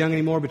quite so young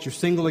anymore, but you're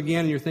single again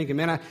and you're thinking,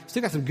 man, I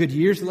still got some good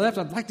years left.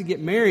 I'd like to get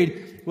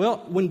married.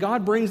 Well, when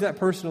God brings that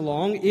person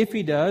along, if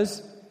He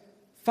does,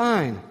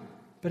 fine.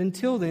 But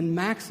until then,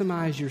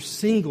 maximize your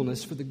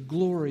singleness for the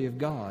glory of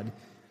God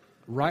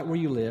right where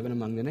you live and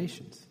among the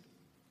nations.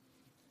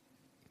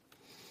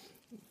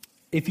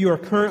 If you are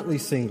currently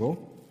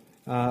single,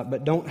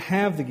 but don't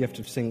have the gift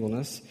of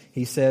singleness,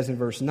 he says in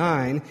verse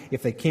 9,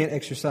 if they can't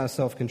exercise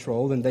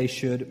self-control, then they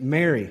should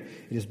marry.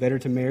 It is better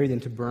to marry than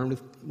to burn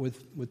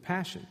with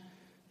passion.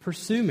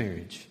 Pursue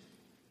marriage.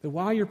 But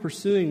while you're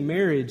pursuing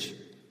marriage,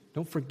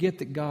 don't forget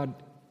that God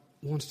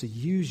wants to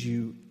use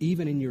you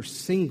even in your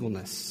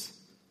singleness.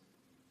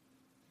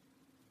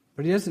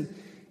 But He doesn't.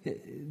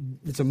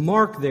 It's a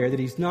mark there that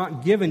He's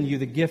not given you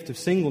the gift of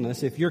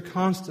singleness if you're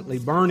constantly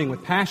burning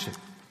with passion.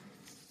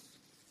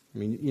 I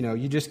mean,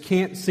 you just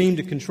can't seem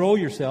to control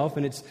yourself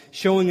and it's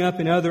showing up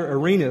in other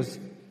arenas,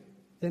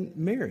 then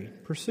marry,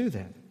 pursue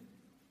that.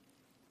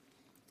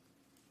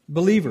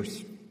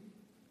 Believers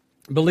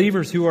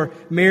who are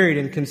married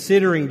and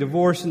considering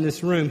divorce in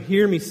this room,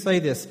 hear me say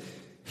this.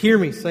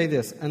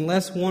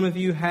 Unless one of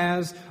you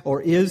has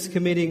or is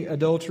committing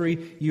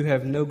adultery, you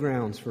have no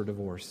grounds for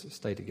divorce.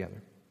 Stay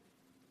together.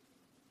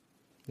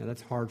 Now,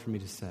 that's hard for me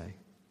to say,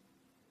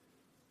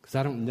 because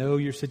I don't know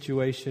your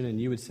situation, and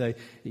you would say,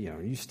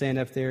 you stand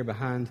up there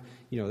behind,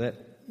 that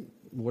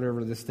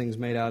whatever this thing's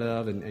made out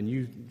of, and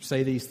you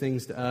say these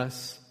things to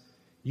us.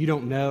 You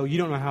don't know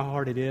how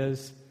hard it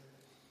is.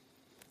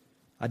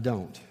 I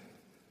don't.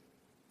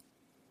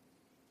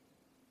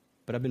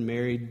 But I've been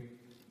married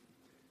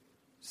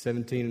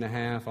 17 and a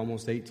half,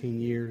 almost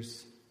 18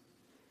 years,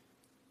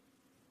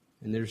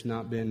 and there's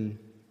not been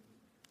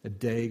a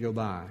day go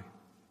by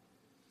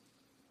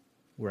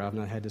where I've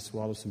not had to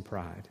swallow some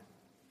pride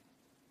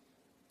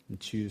and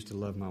choose to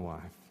love my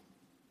wife.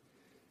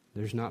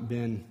 There's not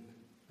been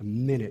a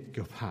minute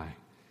go by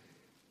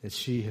that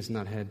she has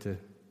not had to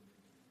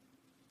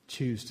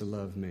choose to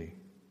love me.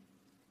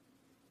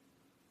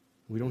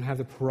 We don't have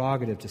the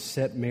prerogative to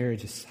set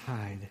marriage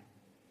aside.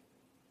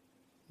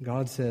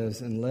 God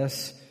says,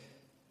 unless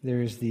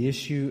there is the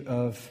issue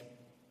of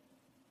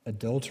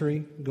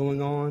adultery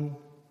going on,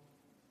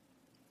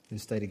 then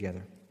stay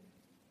together.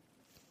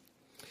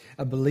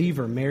 A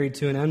believer married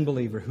to an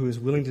unbeliever who is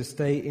willing to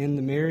stay in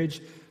the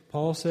marriage,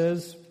 Paul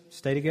says,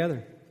 stay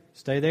together.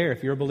 Stay there.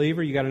 If you're a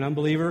believer, you got an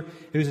unbeliever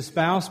who's a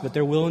spouse, but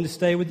they're willing to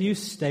stay with you,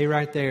 stay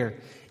right there.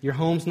 Your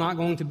home's not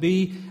going to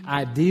be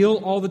ideal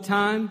all the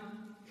time.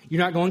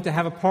 You're not going to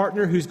have a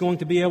partner who's going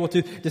to be able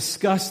to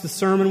discuss the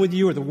sermon with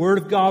you or the Word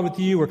of God with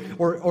you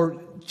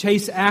or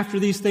chase after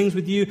these things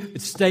with you,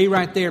 but stay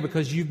right there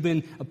because you've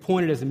been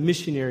appointed as a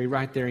missionary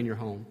right there in your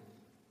home.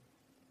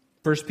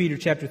 1 Peter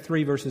chapter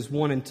 3, verses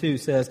 1 and 2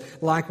 says,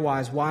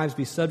 likewise, wives,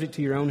 be subject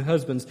to your own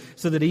husbands,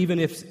 so that even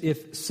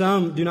if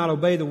some do not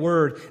obey the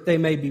word, they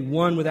may be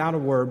won without a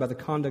word by the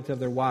conduct of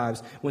their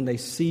wives when they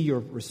see your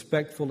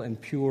respectful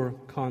and pure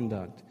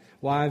conduct.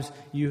 Wives,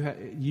 you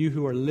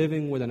who are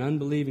living with an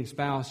unbelieving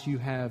spouse, you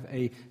have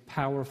a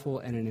powerful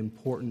and an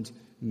important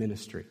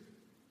ministry.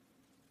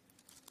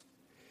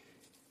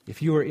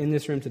 If you are in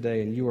this room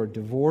today and you are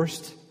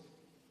divorced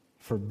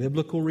for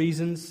biblical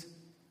reasons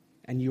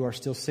and you are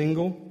still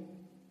single,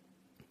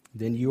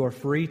 then you are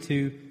free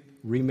to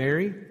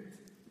remarry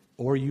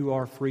or you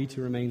are free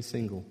to remain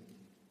single.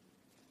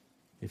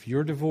 If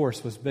your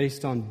divorce was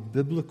based on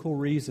biblical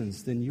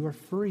reasons, then you are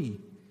free.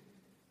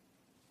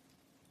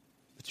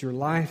 But your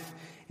life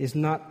is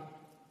not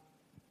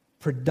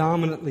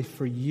predominantly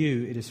for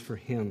you, it is for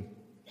Him.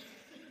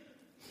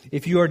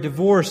 If you are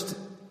divorced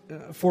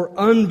for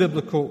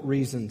unbiblical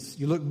reasons,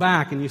 you look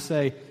back and you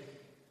say,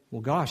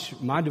 well, gosh,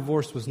 my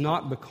divorce was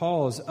not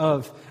because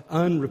of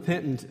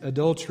unrepentant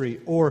adultery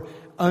or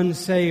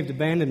unsaved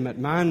abandonment.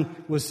 Mine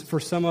was for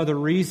some other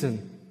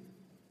reason.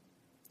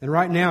 And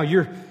right now,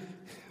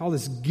 all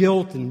this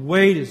guilt and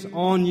weight is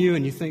on you,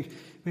 and you think,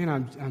 man,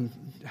 I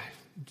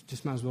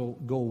just might as well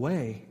go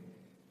away.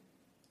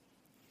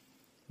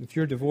 If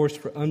you're divorced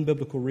for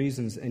unbiblical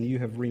reasons and you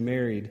have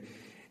remarried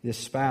this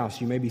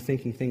spouse, you may be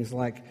thinking things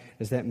like,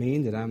 does that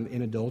mean that I'm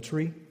in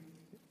adultery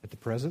at the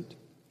present?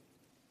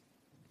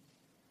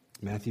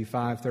 Matthew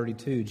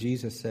 5:32,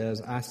 Jesus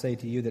says, I say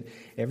to you that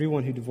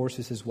everyone who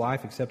divorces his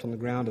wife except on the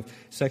ground of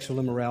sexual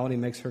immorality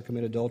makes her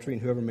commit adultery,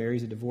 and whoever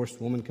marries a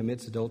divorced woman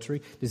commits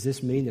adultery. Does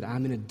this mean that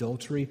I'm in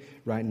adultery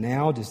right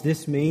now? Does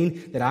this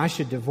mean that I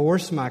should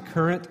divorce my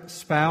current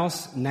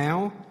spouse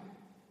now?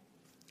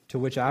 To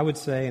which I would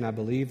say, and I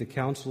believe the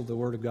counsel of the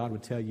Word of God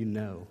would tell you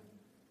no.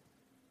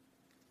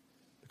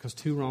 Because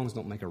two wrongs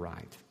don't make a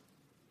right.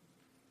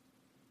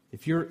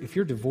 If your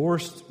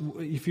divorce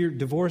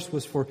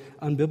was for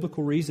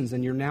unbiblical reasons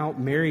and you're now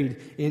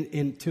married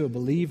into a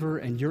believer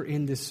and you're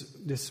in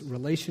this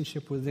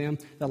relationship with them,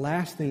 the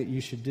last thing that you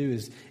should do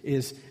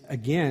is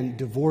again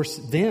divorce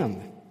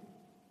them.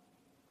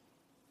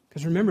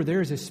 Because remember, there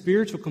is a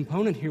spiritual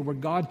component here where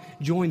God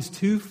joins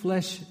two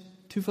flesh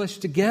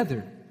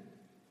together.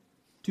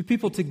 Two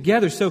people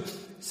together.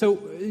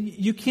 So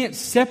you can't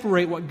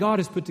separate what God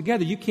has put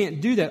together. You can't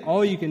do that.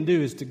 All you can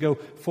do is to go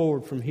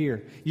forward from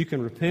here. You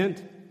can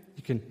repent.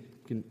 You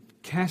can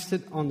cast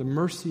it on the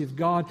mercy of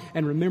God,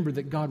 and remember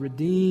that God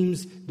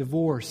redeems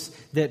divorce,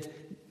 that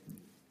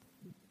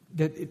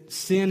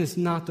sin is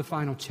not the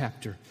final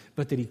chapter,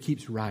 but that He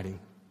keeps writing.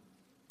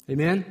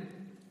 Amen?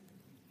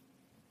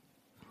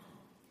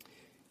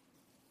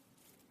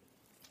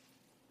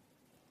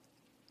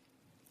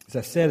 As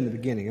I said in the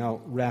beginning,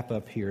 I'll wrap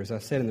up here. As I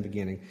said in the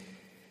beginning,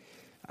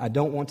 I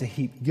don't want to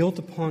heap guilt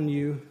upon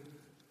you.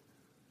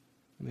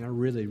 I mean, I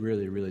really,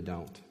 really, really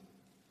don't.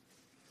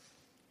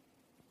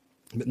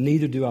 But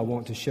neither do I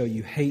want to show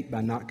you hate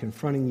by not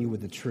confronting you with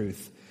the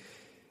truth.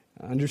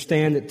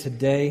 Understand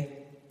today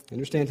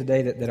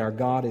that our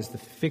God is the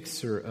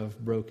fixer of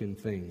broken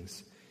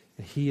things.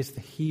 That He is the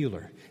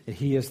healer. That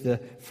He is the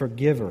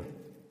forgiver.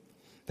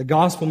 The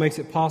gospel makes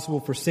it possible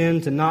for sin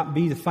to not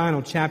be the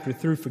final chapter.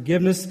 Through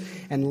forgiveness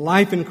and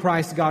life in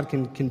Christ, God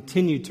can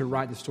continue to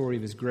write the story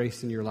of His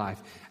grace in your life.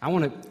 I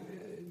want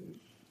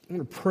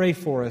to pray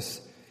for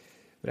us,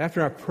 but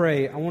after I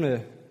pray, I want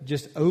to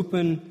just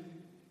open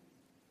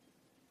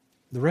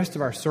the rest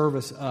of our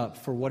service up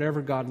for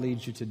whatever God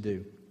leads you to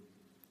do.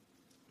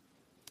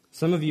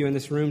 Some of you in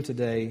this room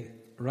today,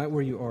 right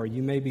where you are,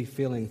 you may be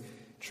feeling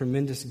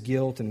tremendous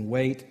guilt and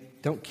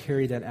weight. Don't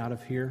carry that out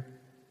of here.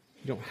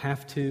 You don't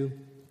have to.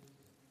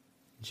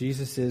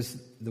 Jesus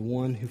is the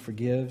one who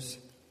forgives.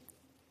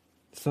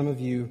 Some of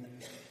you,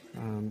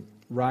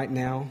 right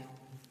now,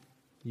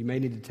 you may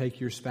need to take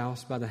your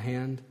spouse by the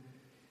hand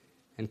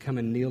and come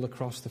and kneel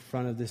across the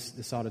front of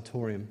this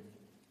auditorium.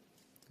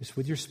 Just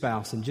with your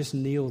spouse, and just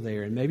kneel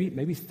there and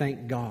maybe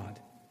thank God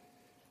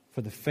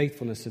for the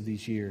faithfulness of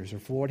these years or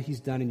for what He's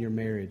done in your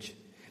marriage.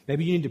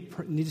 Maybe you need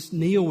to just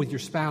kneel with your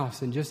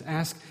spouse and just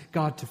ask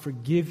God to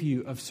forgive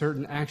you of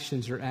certain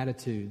actions or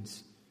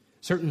attitudes,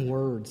 certain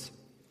words.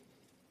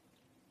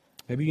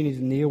 Maybe you need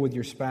to kneel with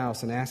your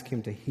spouse and ask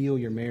Him to heal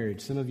your marriage.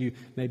 Some of you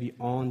may be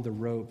on the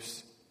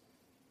ropes.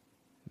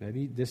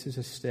 Maybe this is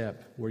a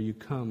step where you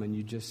come and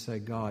you just say,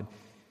 God,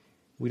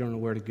 we don't know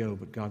where to go,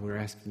 but God, we're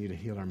asking you to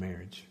heal our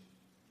marriage.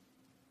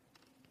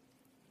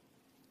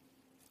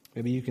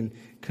 Maybe you can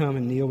come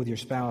and kneel with your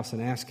spouse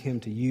and ask him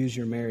to use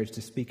your marriage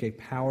to speak a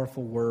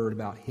powerful word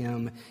about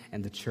him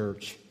and the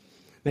church.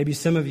 Maybe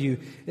some of you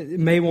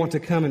may want to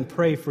come and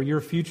pray for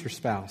your future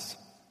spouse.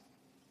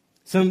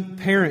 Some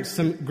parents,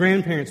 some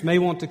grandparents may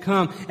want to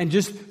come and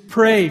just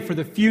pray for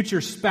the future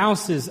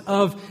spouses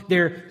of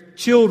their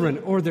children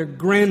or their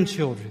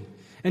grandchildren.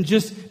 And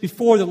just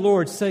before the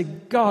Lord say,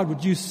 God,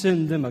 would you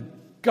send them a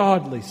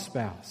godly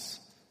spouse?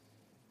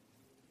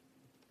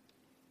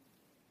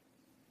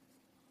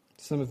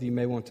 Some of you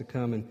may want to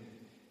come and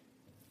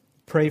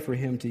pray for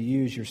him to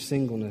use your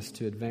singleness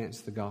to advance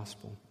the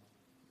gospel.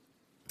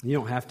 You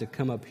don't have to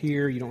come up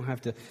here. You don't have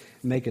to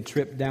make a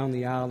trip down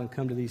the aisle and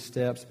come to these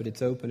steps, but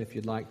it's open if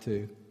you'd like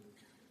to.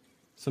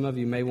 Some of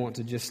you may want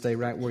to just stay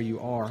right where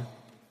you are.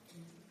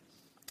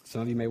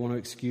 Some of you may want to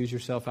excuse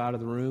yourself out of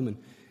the room and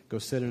go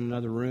sit in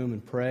another room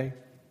and pray.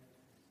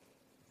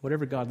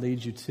 Whatever God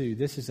leads you to,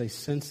 this is a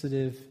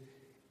sensitive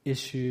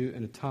issue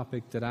and a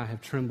topic that I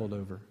have trembled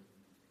over.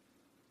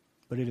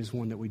 But it is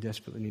one that we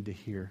desperately need to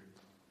hear.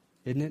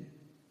 Isn't it?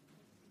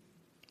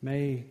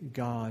 May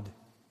God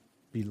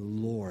be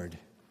Lord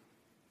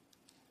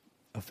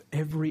of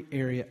every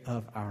area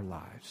of our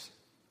lives.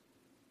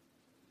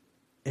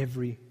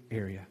 Every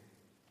area.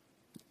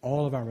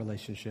 All of our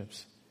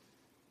relationships,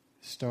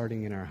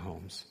 starting in our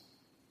homes.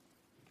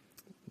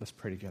 Let's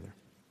pray together.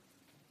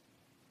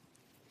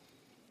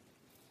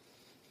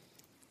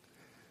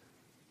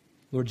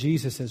 Lord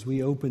Jesus, as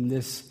we open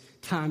this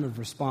time of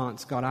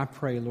response, God, I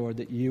pray, Lord,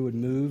 that you would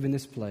move in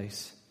this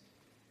place.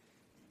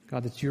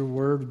 God, that your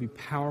word would be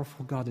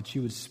powerful. God, that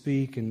you would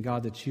speak, and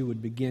God, that you would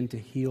begin to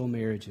heal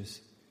marriages.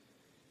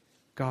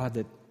 God,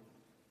 that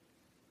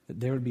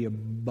there would be a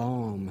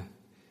balm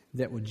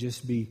that would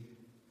just be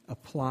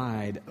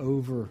applied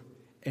over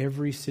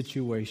every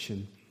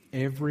situation,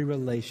 every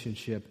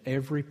relationship,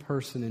 every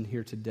person in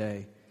here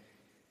today.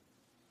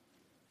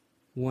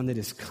 One that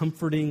is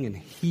comforting and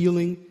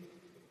healing.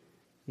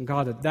 And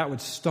God, that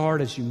would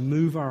start as you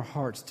move our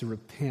hearts to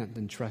repent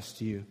and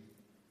trust you.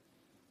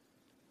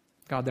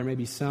 God, there may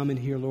be some in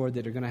here, Lord,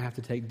 that are going to have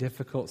to take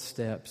difficult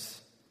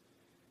steps.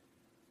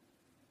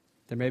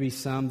 There may be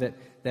some that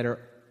are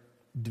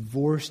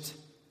divorced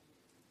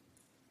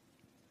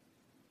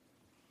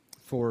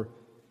for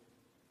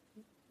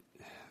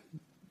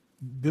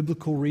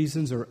biblical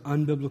reasons or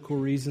unbiblical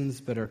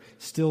reasons, but are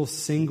still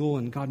single.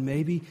 And God,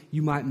 maybe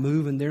you might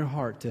move in their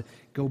heart to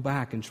go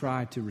back and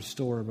try to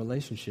restore a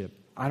relationship.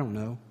 I don't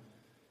know.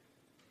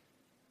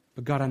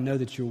 But God, I know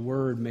that your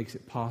word makes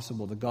it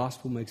possible. The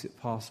gospel makes it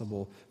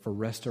possible for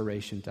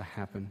restoration to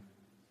happen.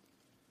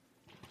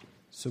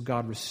 So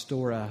God,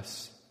 restore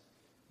us.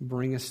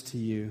 Bring us to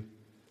you.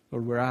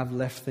 Lord, where I've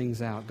left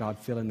things out, God,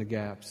 fill in the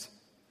gaps.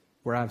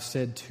 Where I've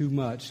said too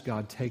much,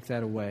 God, take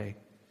that away.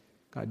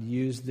 God,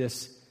 use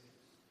this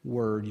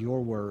word,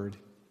 your word,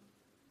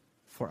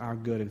 for our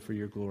good and for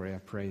your glory. I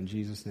pray in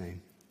Jesus'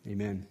 name.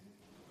 Amen.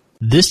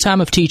 This time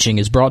of teaching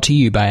is brought to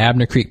you by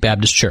Abner Creek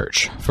Baptist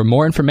Church. For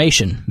more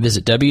information,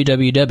 visit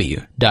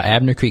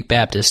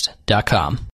www.abnercreekbaptist.com.